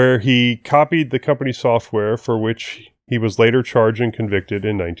 where he copied the company's software, for which he was later charged and convicted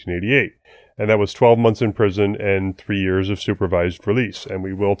in 1988. And that was 12 months in prison and 3 years of supervised release. And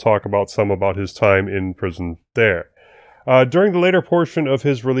we will talk about his time in prison there. During the later portion of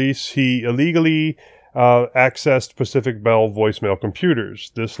his release, he illegally accessed Pacific Bell voicemail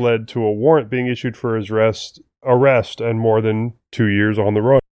computers. This led to a warrant being issued for his arrest and more than 2 years on the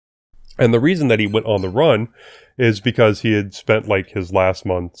run. And the reason that he went on the run is because he had spent his last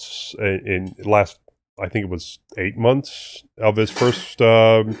months I think it was 8 months of his first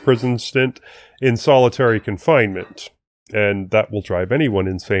prison stint in solitary confinement. And that will drive anyone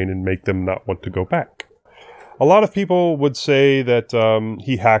insane and make them not want to go back. A lot of people would say that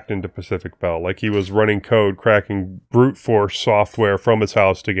he hacked into Pacific Bell, like he was running code, cracking brute force software from his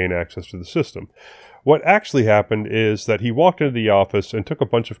house to gain access to the system. What actually happened is that he walked into the office and took a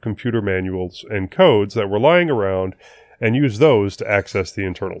bunch of computer manuals and codes that were lying around and used those to access the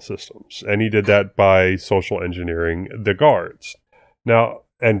internal systems. And he did that by social engineering the guards. Now,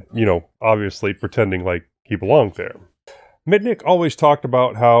 and, obviously pretending like he belonged there. Mitnick always talked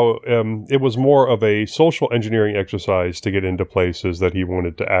about how it was more of a social engineering exercise to get into places that he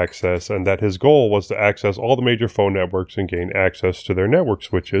wanted to access, and that his goal was to access all the major phone networks and gain access to their network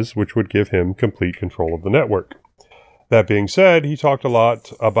switches, which would give him complete control of the network. That being said, he talked a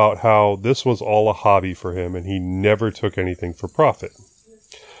lot about how this was all a hobby for him, and he never took anything for profit,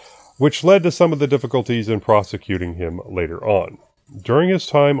 which led to some of the difficulties in prosecuting him later on. During his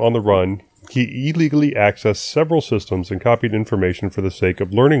time on the run, he illegally accessed several systems and copied information for the sake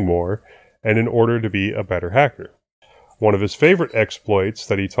of learning more and in order to be a better hacker. One of his favorite exploits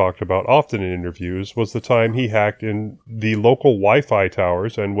that he talked about often in interviews was the time he hacked in the local Wi-Fi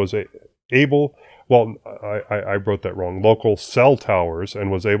towers and was able, well, I wrote that wrong, local cell towers,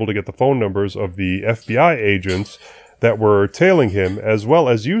 and was able to get the phone numbers of the FBI agents that were tailing him, as well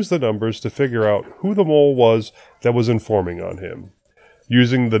as use the numbers to figure out who the mole was that was informing on him.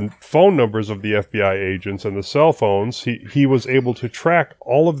 Using the phone numbers of the FBI agents and the cell phones, he was able to track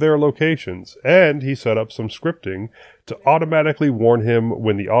all of their locations, and he set up some scripting to automatically warn him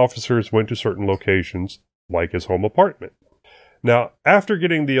when the officers went to certain locations, like his home apartment. Now, after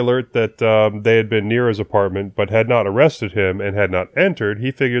getting the alert that they had been near his apartment but had not arrested him and had not entered,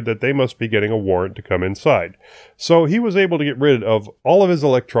 he figured that they must be getting a warrant to come inside. So he was able to get rid of all of his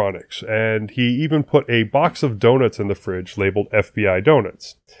electronics, and he even put a box of donuts in the fridge labeled FBI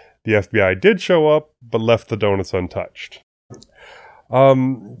donuts. The FBI did show up, but left the donuts untouched.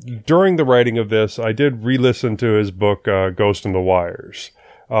 During the writing of this, I did re-listen to his book, Ghost in the Wires,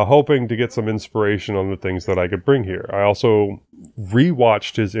 hoping to get some inspiration on the things that I could bring here. I also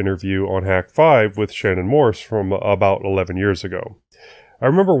rewatched his interview on Hack 5 with Shannon Morse from about 11 years ago. I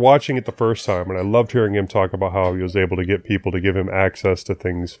remember watching it the first time, and I loved hearing him talk about how he was able to get people to give him access to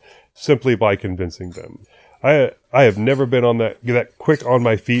things simply by convincing them. I have never been on that quick on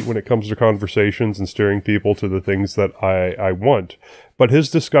my feet when it comes to conversations and steering people to the things that I want, but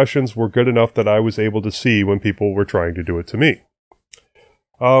his discussions were good enough that I was able to see when people were trying to do it to me.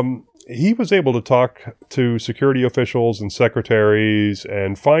 He was able to talk to security officials and secretaries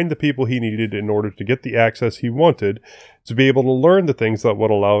and find the people he needed in order to get the access he wanted to be able to learn the things that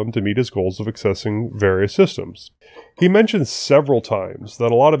would allow him to meet his goals of accessing various systems. He mentioned several times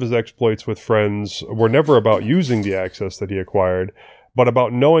that a lot of his exploits with friends were never about using the access that he acquired, but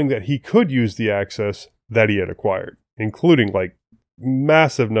about knowing that he could use the access that he had acquired, including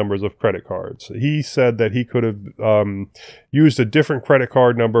massive numbers of credit cards. He said that he could have used a different credit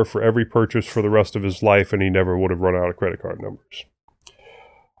card number for every purchase for the rest of his life, and he never would have run out of credit card numbers.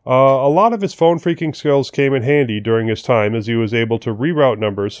 A lot of his phone phreaking skills came in handy during his time, as he was able to reroute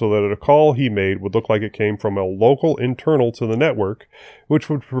numbers so that a call he made would look like it came from a local internal to the network, which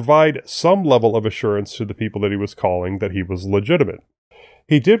would provide some level of assurance to the people that he was calling that he was legitimate.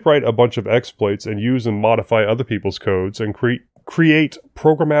 He did write a bunch of exploits and use and modify other people's codes and create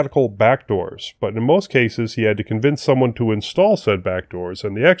programmatical backdoors, but in most cases he had to convince someone to install said backdoors,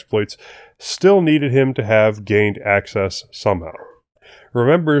 and the exploits still needed him to have gained access somehow.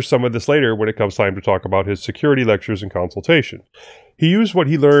 Remember some of this later when it comes time to talk about his security lectures and consultation. He used what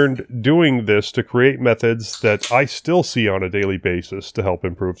he learned doing this to create methods that I still see on a daily basis to help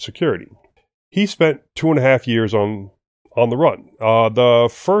improve security. He spent 2.5 years on the run. The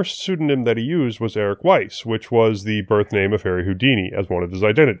first pseudonym that he used was Eric Weiss, which was the birth name of Harry Houdini as one of his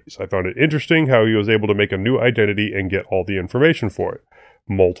identities. I found it interesting how he was able to make a new identity and get all the information for it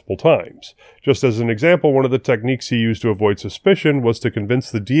multiple times. Just as an example, one of the techniques he used to avoid suspicion was to convince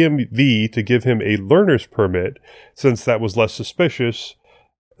the DMV to give him a learner's permit, since that was less suspicious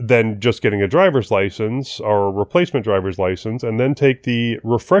than just getting a driver's license or a replacement driver's license, and then take the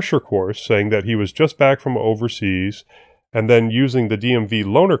refresher course, saying that he was just back from overseas, and then using the DMV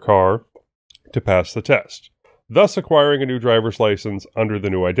loaner car to pass the test, thus acquiring a new driver's license under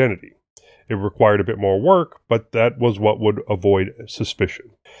the new identity. It required a bit more work, but that was what would avoid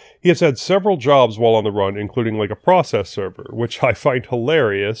suspicion. He has had several jobs while on the run, including a process server, which I find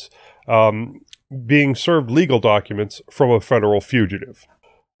hilarious, being served legal documents from a federal fugitive.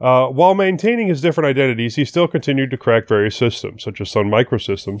 While maintaining his different identities, he still continued to crack various systems, such as Sun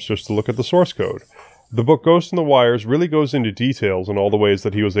Microsystems, just to look at the source code. The book Ghost in the Wires really goes into details on all the ways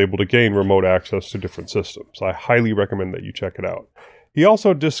that he was able to gain remote access to different systems. I highly recommend that you check it out. He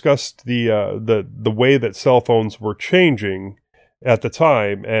also discussed the way that cell phones were changing at the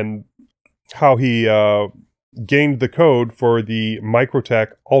time and how he gained the code for the Microtech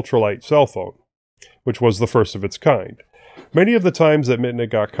ultralight cell phone, which was the first of its kind. Many of the times that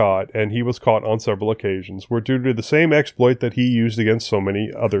Mitnick got caught, and he was caught on several occasions, were due to the same exploit that he used against so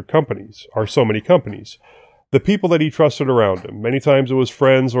many companies. The people that he trusted around him. Many times it was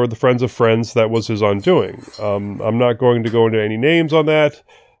friends or the friends of friends that was his undoing. I'm not going to go into any names on that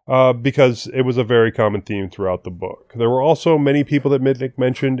because it was a very common theme throughout the book. There were also many people that Mitnick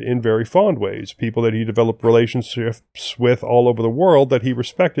mentioned in very fond ways, people that he developed relationships with all over the world that he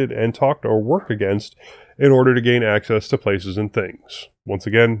respected and talked or worked against in order to gain access to places and things. Once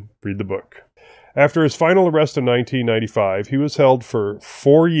again, read the book. After his final arrest in 1995, he was held for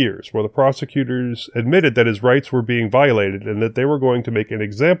 4 years, where the prosecutors admitted that his rights were being violated and that they were going to make an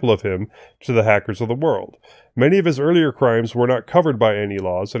example of him to the hackers of the world. Many of his earlier crimes were not covered by any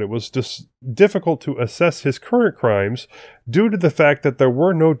laws, and it was difficult to assess his current crimes due to the fact that there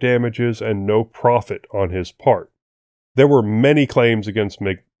were no damages and no profit on his part. There were many claims against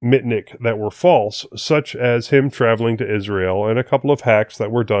Mitnick that were false, such as him traveling to Israel and a couple of hacks that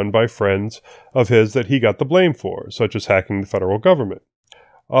were done by friends of his that he got the blame for, such as hacking the federal government.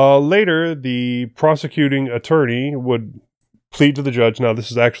 Later, the prosecuting attorney would plead to the judge, now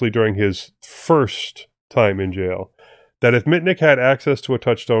this is actually during his first time in jail, that if Mitnick had access to a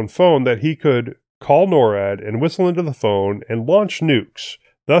touch-tone phone, that he could call NORAD and whistle into the phone and launch nukes,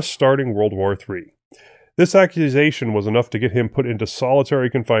 thus starting World War III. This accusation was enough to get him put into solitary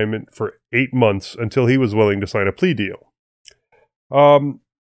confinement for 8 months until he was willing to sign a plea deal.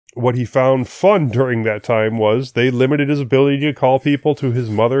 What he found fun during that time was they limited his ability to call people to his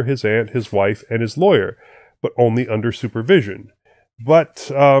mother, his aunt, his wife, and his lawyer, but only under supervision. But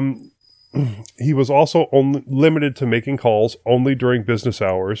he was also only limited to making calls only during business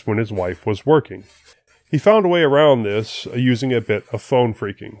hours when his wife was working. He found a way around this using a bit of phone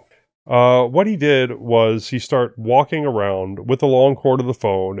phreaking. What he did was he started walking around with the long cord of the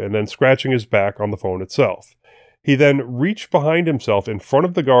phone and then scratching his back on the phone itself. He then reached behind himself in front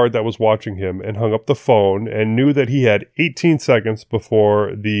of the guard that was watching him and hung up the phone and knew that he had 18 seconds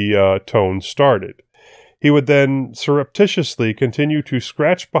before the tone started. He would then surreptitiously continue to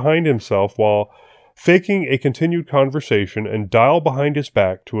scratch behind himself while faking a continued conversation and dial behind his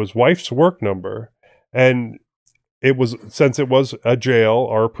back to his wife's work number. And since it was a jail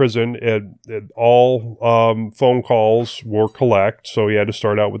or a prison, all phone calls were collect, so he had to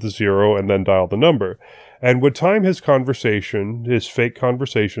start out with a 0 and then dial the number. And would time his conversation, his fake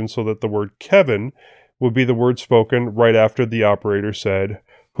conversation, so that the word Kevin would be the word spoken right after the operator said,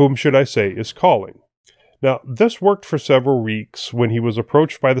 "Whom should I say is calling?" Now, this worked for several weeks when he was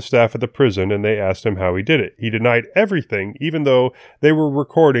approached by the staff at the prison and they asked him how he did it. He denied everything, even though they were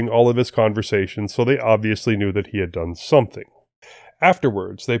recording all of his conversations, so they obviously knew that he had done something.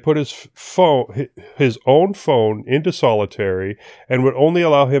 Afterwards, they put his own phone into solitary and would only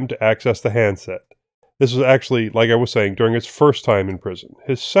allow him to access the handset. This was actually, like I was saying, during his first time in prison.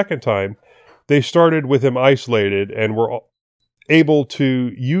 His second time, they started with him isolated and were able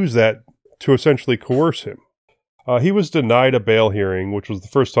to use that to essentially coerce him. He was denied a bail hearing, which was the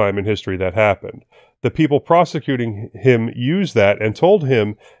first time in history that happened. The people prosecuting him used that and told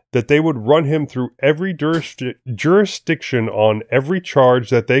him that they would run him through every jurisdiction on every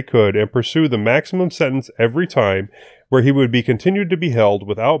charge that they could and pursue the maximum sentence every time, where he would be continued to be held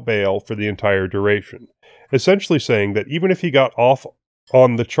without bail for the entire duration. Essentially saying that even if he got off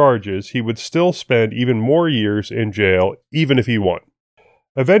on the charges, he would still spend even more years in jail, even if he won.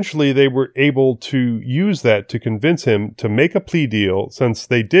 Eventually, they were able to use that to convince him to make a plea deal, since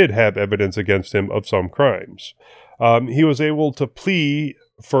they did have evidence against him of some crimes. He was able to plea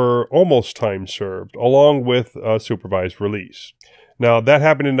for almost time served, along with supervised release. Now, that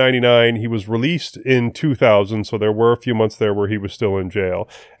happened in 1999. He was released in 2000, so there were a few months there where he was still in jail.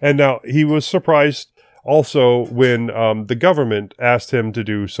 And now, he was surprised also when the government asked him to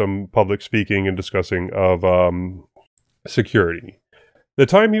do some public speaking and discussing of security. The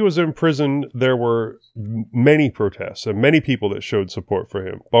time he was in prison, there were many protests and many people that showed support for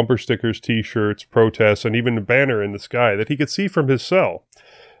him. Bumper stickers, t-shirts, protests, and even a banner in the sky that he could see from his cell.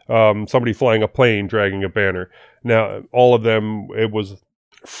 Somebody flying a plane dragging a banner. Now, all of them, it was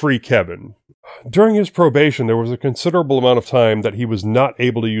Free Kevin. During his probation, there was a considerable amount of time that he was not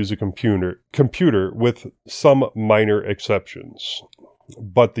able to use a computer with some minor exceptions.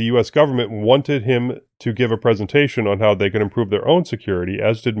 But the U.S. government wanted him to give a presentation on how they could improve their own security,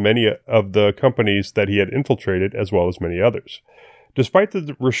 as did many of the companies that he had infiltrated, as well as many others. Despite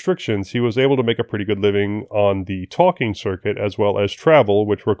the restrictions, he was able to make a pretty good living on the talking circuit, as well as travel,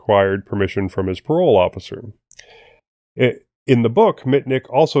 which required permission from his parole officer. In the book, Mitnick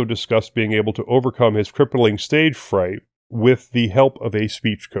also discussed being able to overcome his crippling stage fright with the help of a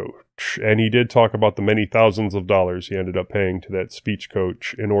speech coach. And he did talk about the many thousands of dollars he ended up paying to that speech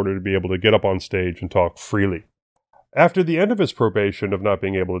coach in order to be able to get up on stage and talk freely. After the end of his probation of not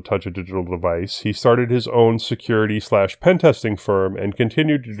being able to touch a digital device, he started his own security/pen testing firm and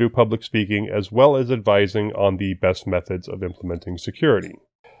continued to do public speaking as well as advising on the best methods of implementing security.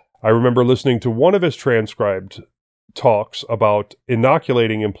 I remember listening to one of his transcribed talks about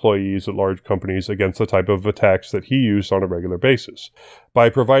inoculating employees at large companies against the type of attacks that he used on a regular basis by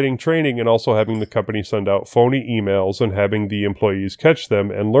providing training and also having the company send out phony emails and having the employees catch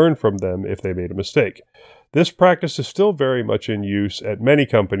them and learn from them if they made a mistake. This practice is still very much in use at many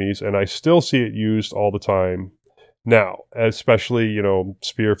companies, and I still see it used all the time now, especially,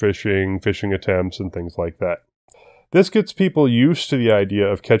 spear phishing, phishing attempts, and things like that. This gets people used to the idea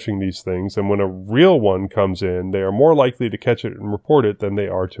of catching these things, and when a real one comes in, they are more likely to catch it and report it than they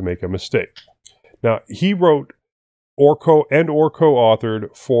are to make a mistake. Now, he wrote or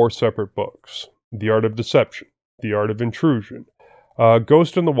co-authored 4 separate books: The Art of Deception, The Art of Intrusion,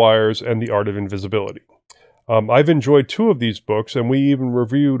 Ghost in the Wires, and The Art of Invisibility. I've enjoyed 2 of these books, and we even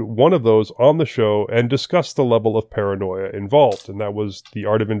reviewed one of those on the show and discussed the level of paranoia involved, and that was The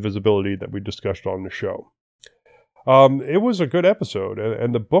Art of Invisibility that we discussed on the show. It was a good episode,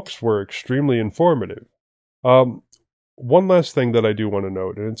 and the books were extremely informative. One last thing that I do want to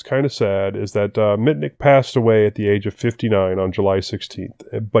note, and it's kind of sad, is that Mitnick passed away at the age of 59 on July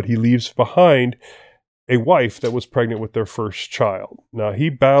 16th, but he leaves behind a wife that was pregnant with their first child. Now, he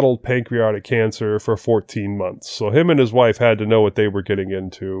battled pancreatic cancer for 14 months, so him and his wife had to know what they were getting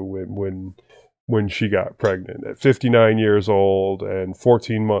into when she got pregnant. At 59 years old and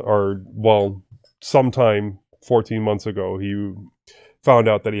 14 months, sometime 14 months ago, he found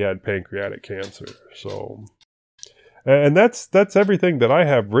out that he had pancreatic cancer. So, and that's everything that I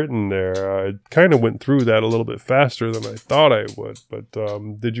have written there. I kind of went through that a little bit faster than I thought I would, but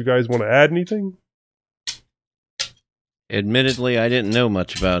did you guys want to add anything? Admittedly, I didn't know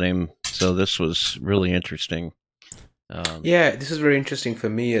much about him, so this was really interesting. Yeah, this is very interesting for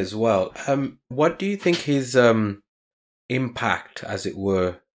me as well. What do you think his impact, as it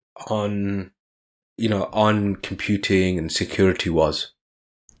were, on computing and security was?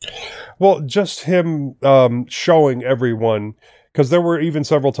 Well, just him showing everyone, because there were even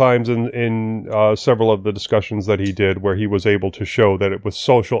several times in several of the discussions that he did where he was able to show that it was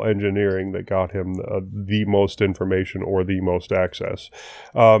social engineering that got him the most information or the most access.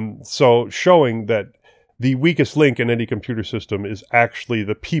 So showing that the weakest link in any computer system is actually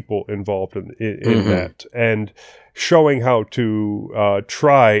the people involved in mm-hmm. that, and showing how to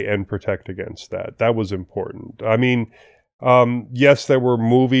try and protect against that. That was important. I mean, yes, there were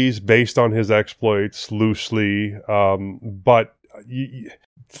movies based on his exploits loosely, but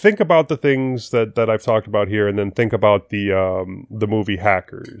think about the things that I've talked about here, and then think about the movie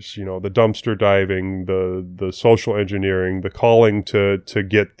Hackers. The dumpster diving, the social engineering, the calling to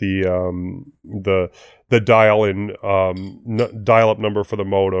get the dial-up number for the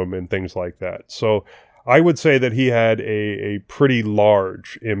modem and things like that. So I would say that he had a pretty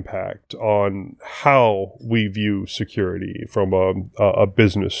large impact on how we view security from a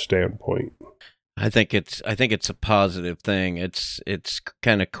business standpoint. I think it's a positive thing. It's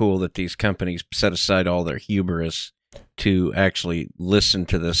kind of cool that these companies set aside all their hubris to actually listen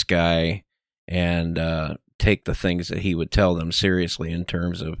to this guy and take the things that he would tell them seriously in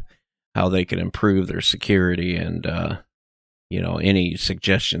terms of how they could improve their security and any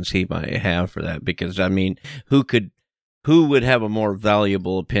suggestions he might have for that. Because I mean, who would have a more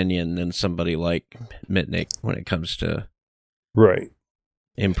valuable opinion than somebody like Mitnick when it comes to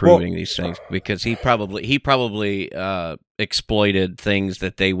improving these things? Because he probably exploited things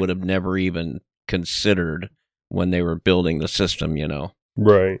that they would have never even considered when they were building the system.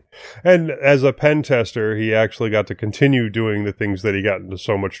 Right. And as a pen tester, he actually got to continue doing the things that he got into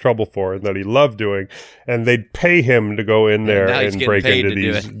so much trouble for and that he loved doing. And they'd pay him to go in there and break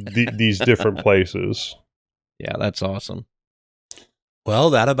into these different places. Yeah, that's awesome. Well,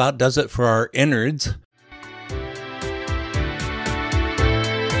 that about does it for our innards.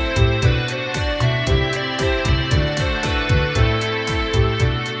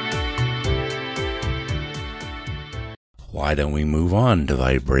 Why don't we move on to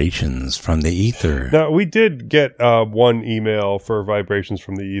vibrations from the ether? Now, we did get one email for vibrations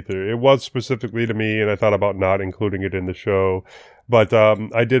from the ether. It was specifically to me, and I thought about not including it in the show. But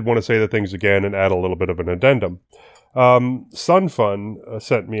I did want to say the things again and add a little bit of an addendum. Sunfun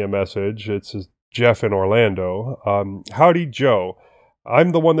sent me a message. It's Jeff in Orlando. Howdy, Joe.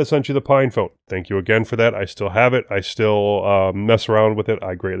 I'm the one that sent you the Pine phone. Thank you again for that. I still have it. I still mess around with it.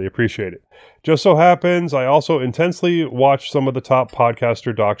 I greatly appreciate it. Just so happens, I also intensely watched some of the top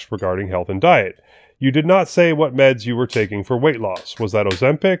podcaster docs regarding health and diet. You did not say what meds you were taking for weight loss. Was that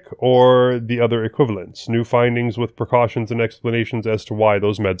Ozempic or the other equivalents? New findings with precautions and explanations as to why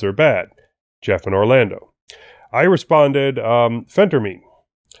those meds are bad. Jeff in Orlando. I responded, phentermine.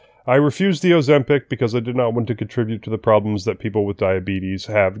 I refused the Ozempic because I did not want to contribute to the problems that people with diabetes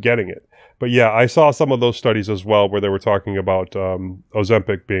have getting it. But yeah, I saw some of those studies as well where they were talking about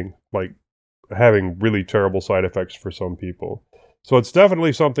Ozempic being like having really terrible side effects for some people. So it's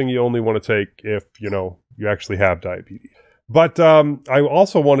definitely something you only want to take if, you actually have diabetes. But I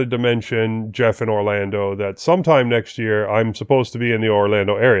also wanted to mention, Jeff, in Orlando, that sometime next year I'm supposed to be in the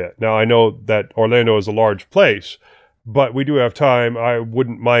Orlando area. Now, I know that Orlando is a large place, but we do have time. I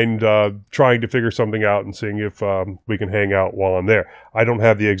wouldn't mind trying to figure something out and seeing if we can hang out while I'm there. I don't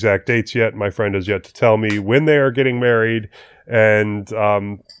have the exact dates yet. My friend has yet to tell me when they are getting married. And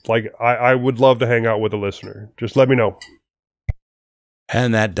I would love to hang out with a listener. Just let me know.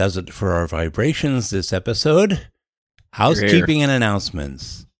 And that does it for our vibrations this episode. Housekeeping and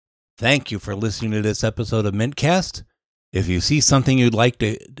announcements. Thank you for listening to this episode of Mintcast. If you see something you'd like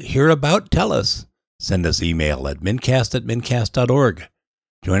to hear about, tell us. Send us email at mintcast@mintcast.org.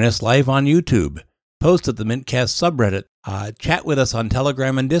 Join us live on YouTube. Post at the Mintcast subreddit. Chat with us on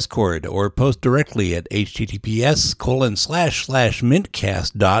Telegram and Discord, or post directly at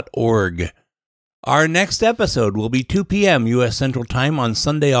https://mintcast.org. Our next episode will be 2 p.m. U.S. Central Time on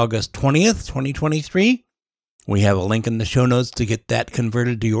Sunday, August 20th, 2023. We have a link in the show notes to get that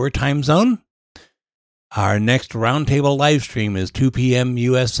converted to your time zone. Our next roundtable live stream is 2 p.m.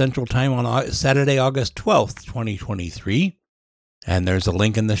 U.S. Central Time on Saturday, August 12th, 2023. And there's a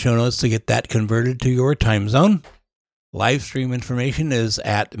link in the show notes to get that converted to your time zone. Live stream information is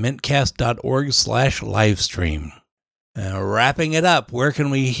at mintcast.org/livestream. Wrapping it up, where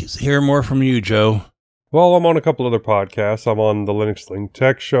can we hear more from you, Joe? Well, I'm on a couple other podcasts. I'm on the Linux Link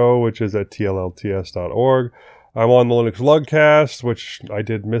Tech Show, which is at tllts.org. I'm on the Linux Lugcast, which I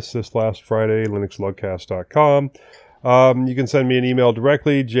did miss this last Friday, linuxlugcast.com. You can send me an email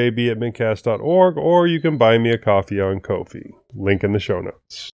directly, jb@mintcast.org, or you can buy me a coffee on Ko-fi. Link in the show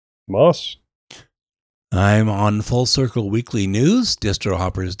notes. Moss? I'm on Full Circle Weekly News, Distro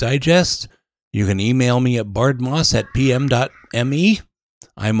Hoppers Digest. You can email me at bardmoss@pm.me.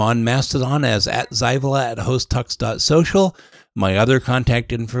 I'm on Mastodon as @Zyvala@hosttux.social. My other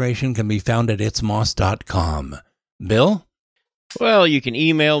contact information can be found at itsmoss.com. Bill? Well, you can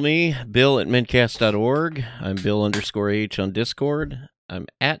email me, bill@mintcast.org. I'm Bill_H on Discord. I'm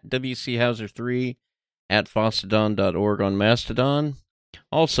at WCHauser3 at fosstodon.org on Mastodon.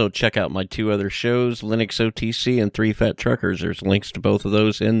 Also, check out my two other shows, Linux OTC and Three Fat Truckers. There's links to both of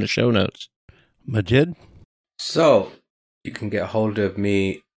those in the show notes. Majid? So, you can get a hold of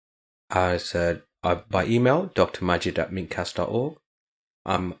me as by email, drmajid@mintcast.org.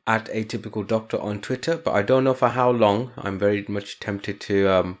 I'm at Atypical Doctor on Twitter, but I don't know for how long. I'm very much tempted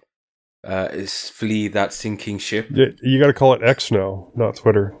to flee that sinking ship. You got to call it X now, not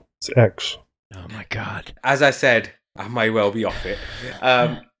Twitter. It's X. Oh my God! As I said, I might well be off it.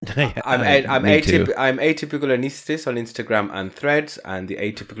 I'm Atypical Anesthetist on Instagram and Threads, and the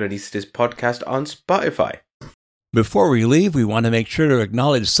Atypical Anesthetist podcast on Spotify. Before we leave, we want to make sure to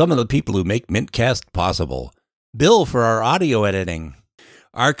acknowledge some of the people who make Mintcast possible. Bill for our audio editing.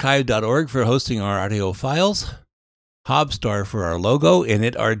 Archive.org for hosting our audio files. Hobstar for our logo.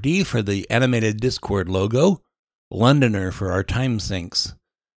 InitRD for the animated Discord logo. Londoner for our time syncs.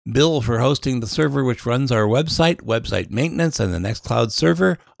 Bill for hosting the server which runs our website maintenance, and the Nextcloud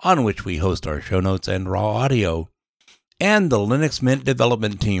server on which we host our show notes and raw audio. And the Linux Mint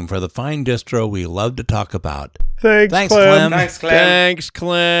development team for the fine distro we love to talk about. Thanks, Clem. Thanks, Clem. Thanks,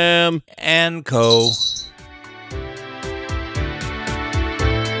 Clem. And Co.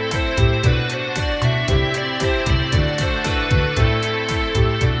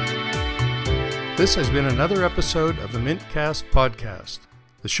 This has been another episode of the Mintcast podcast.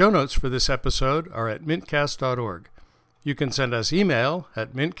 The show notes for this episode are at mintcast.org. You can send us email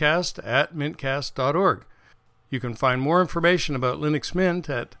at mintcast@mintcast.org. You can find more information about Linux Mint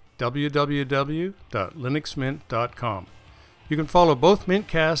at www.linuxmint.com. You can follow both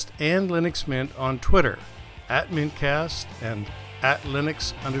Mintcast and Linux Mint on Twitter, @Mintcast and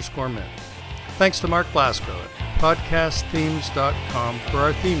 @Linux_Mint. Thanks to Mark Blasco at podcastthemes.com for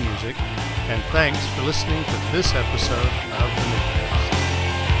our theme music, and thanks for listening to this episode of the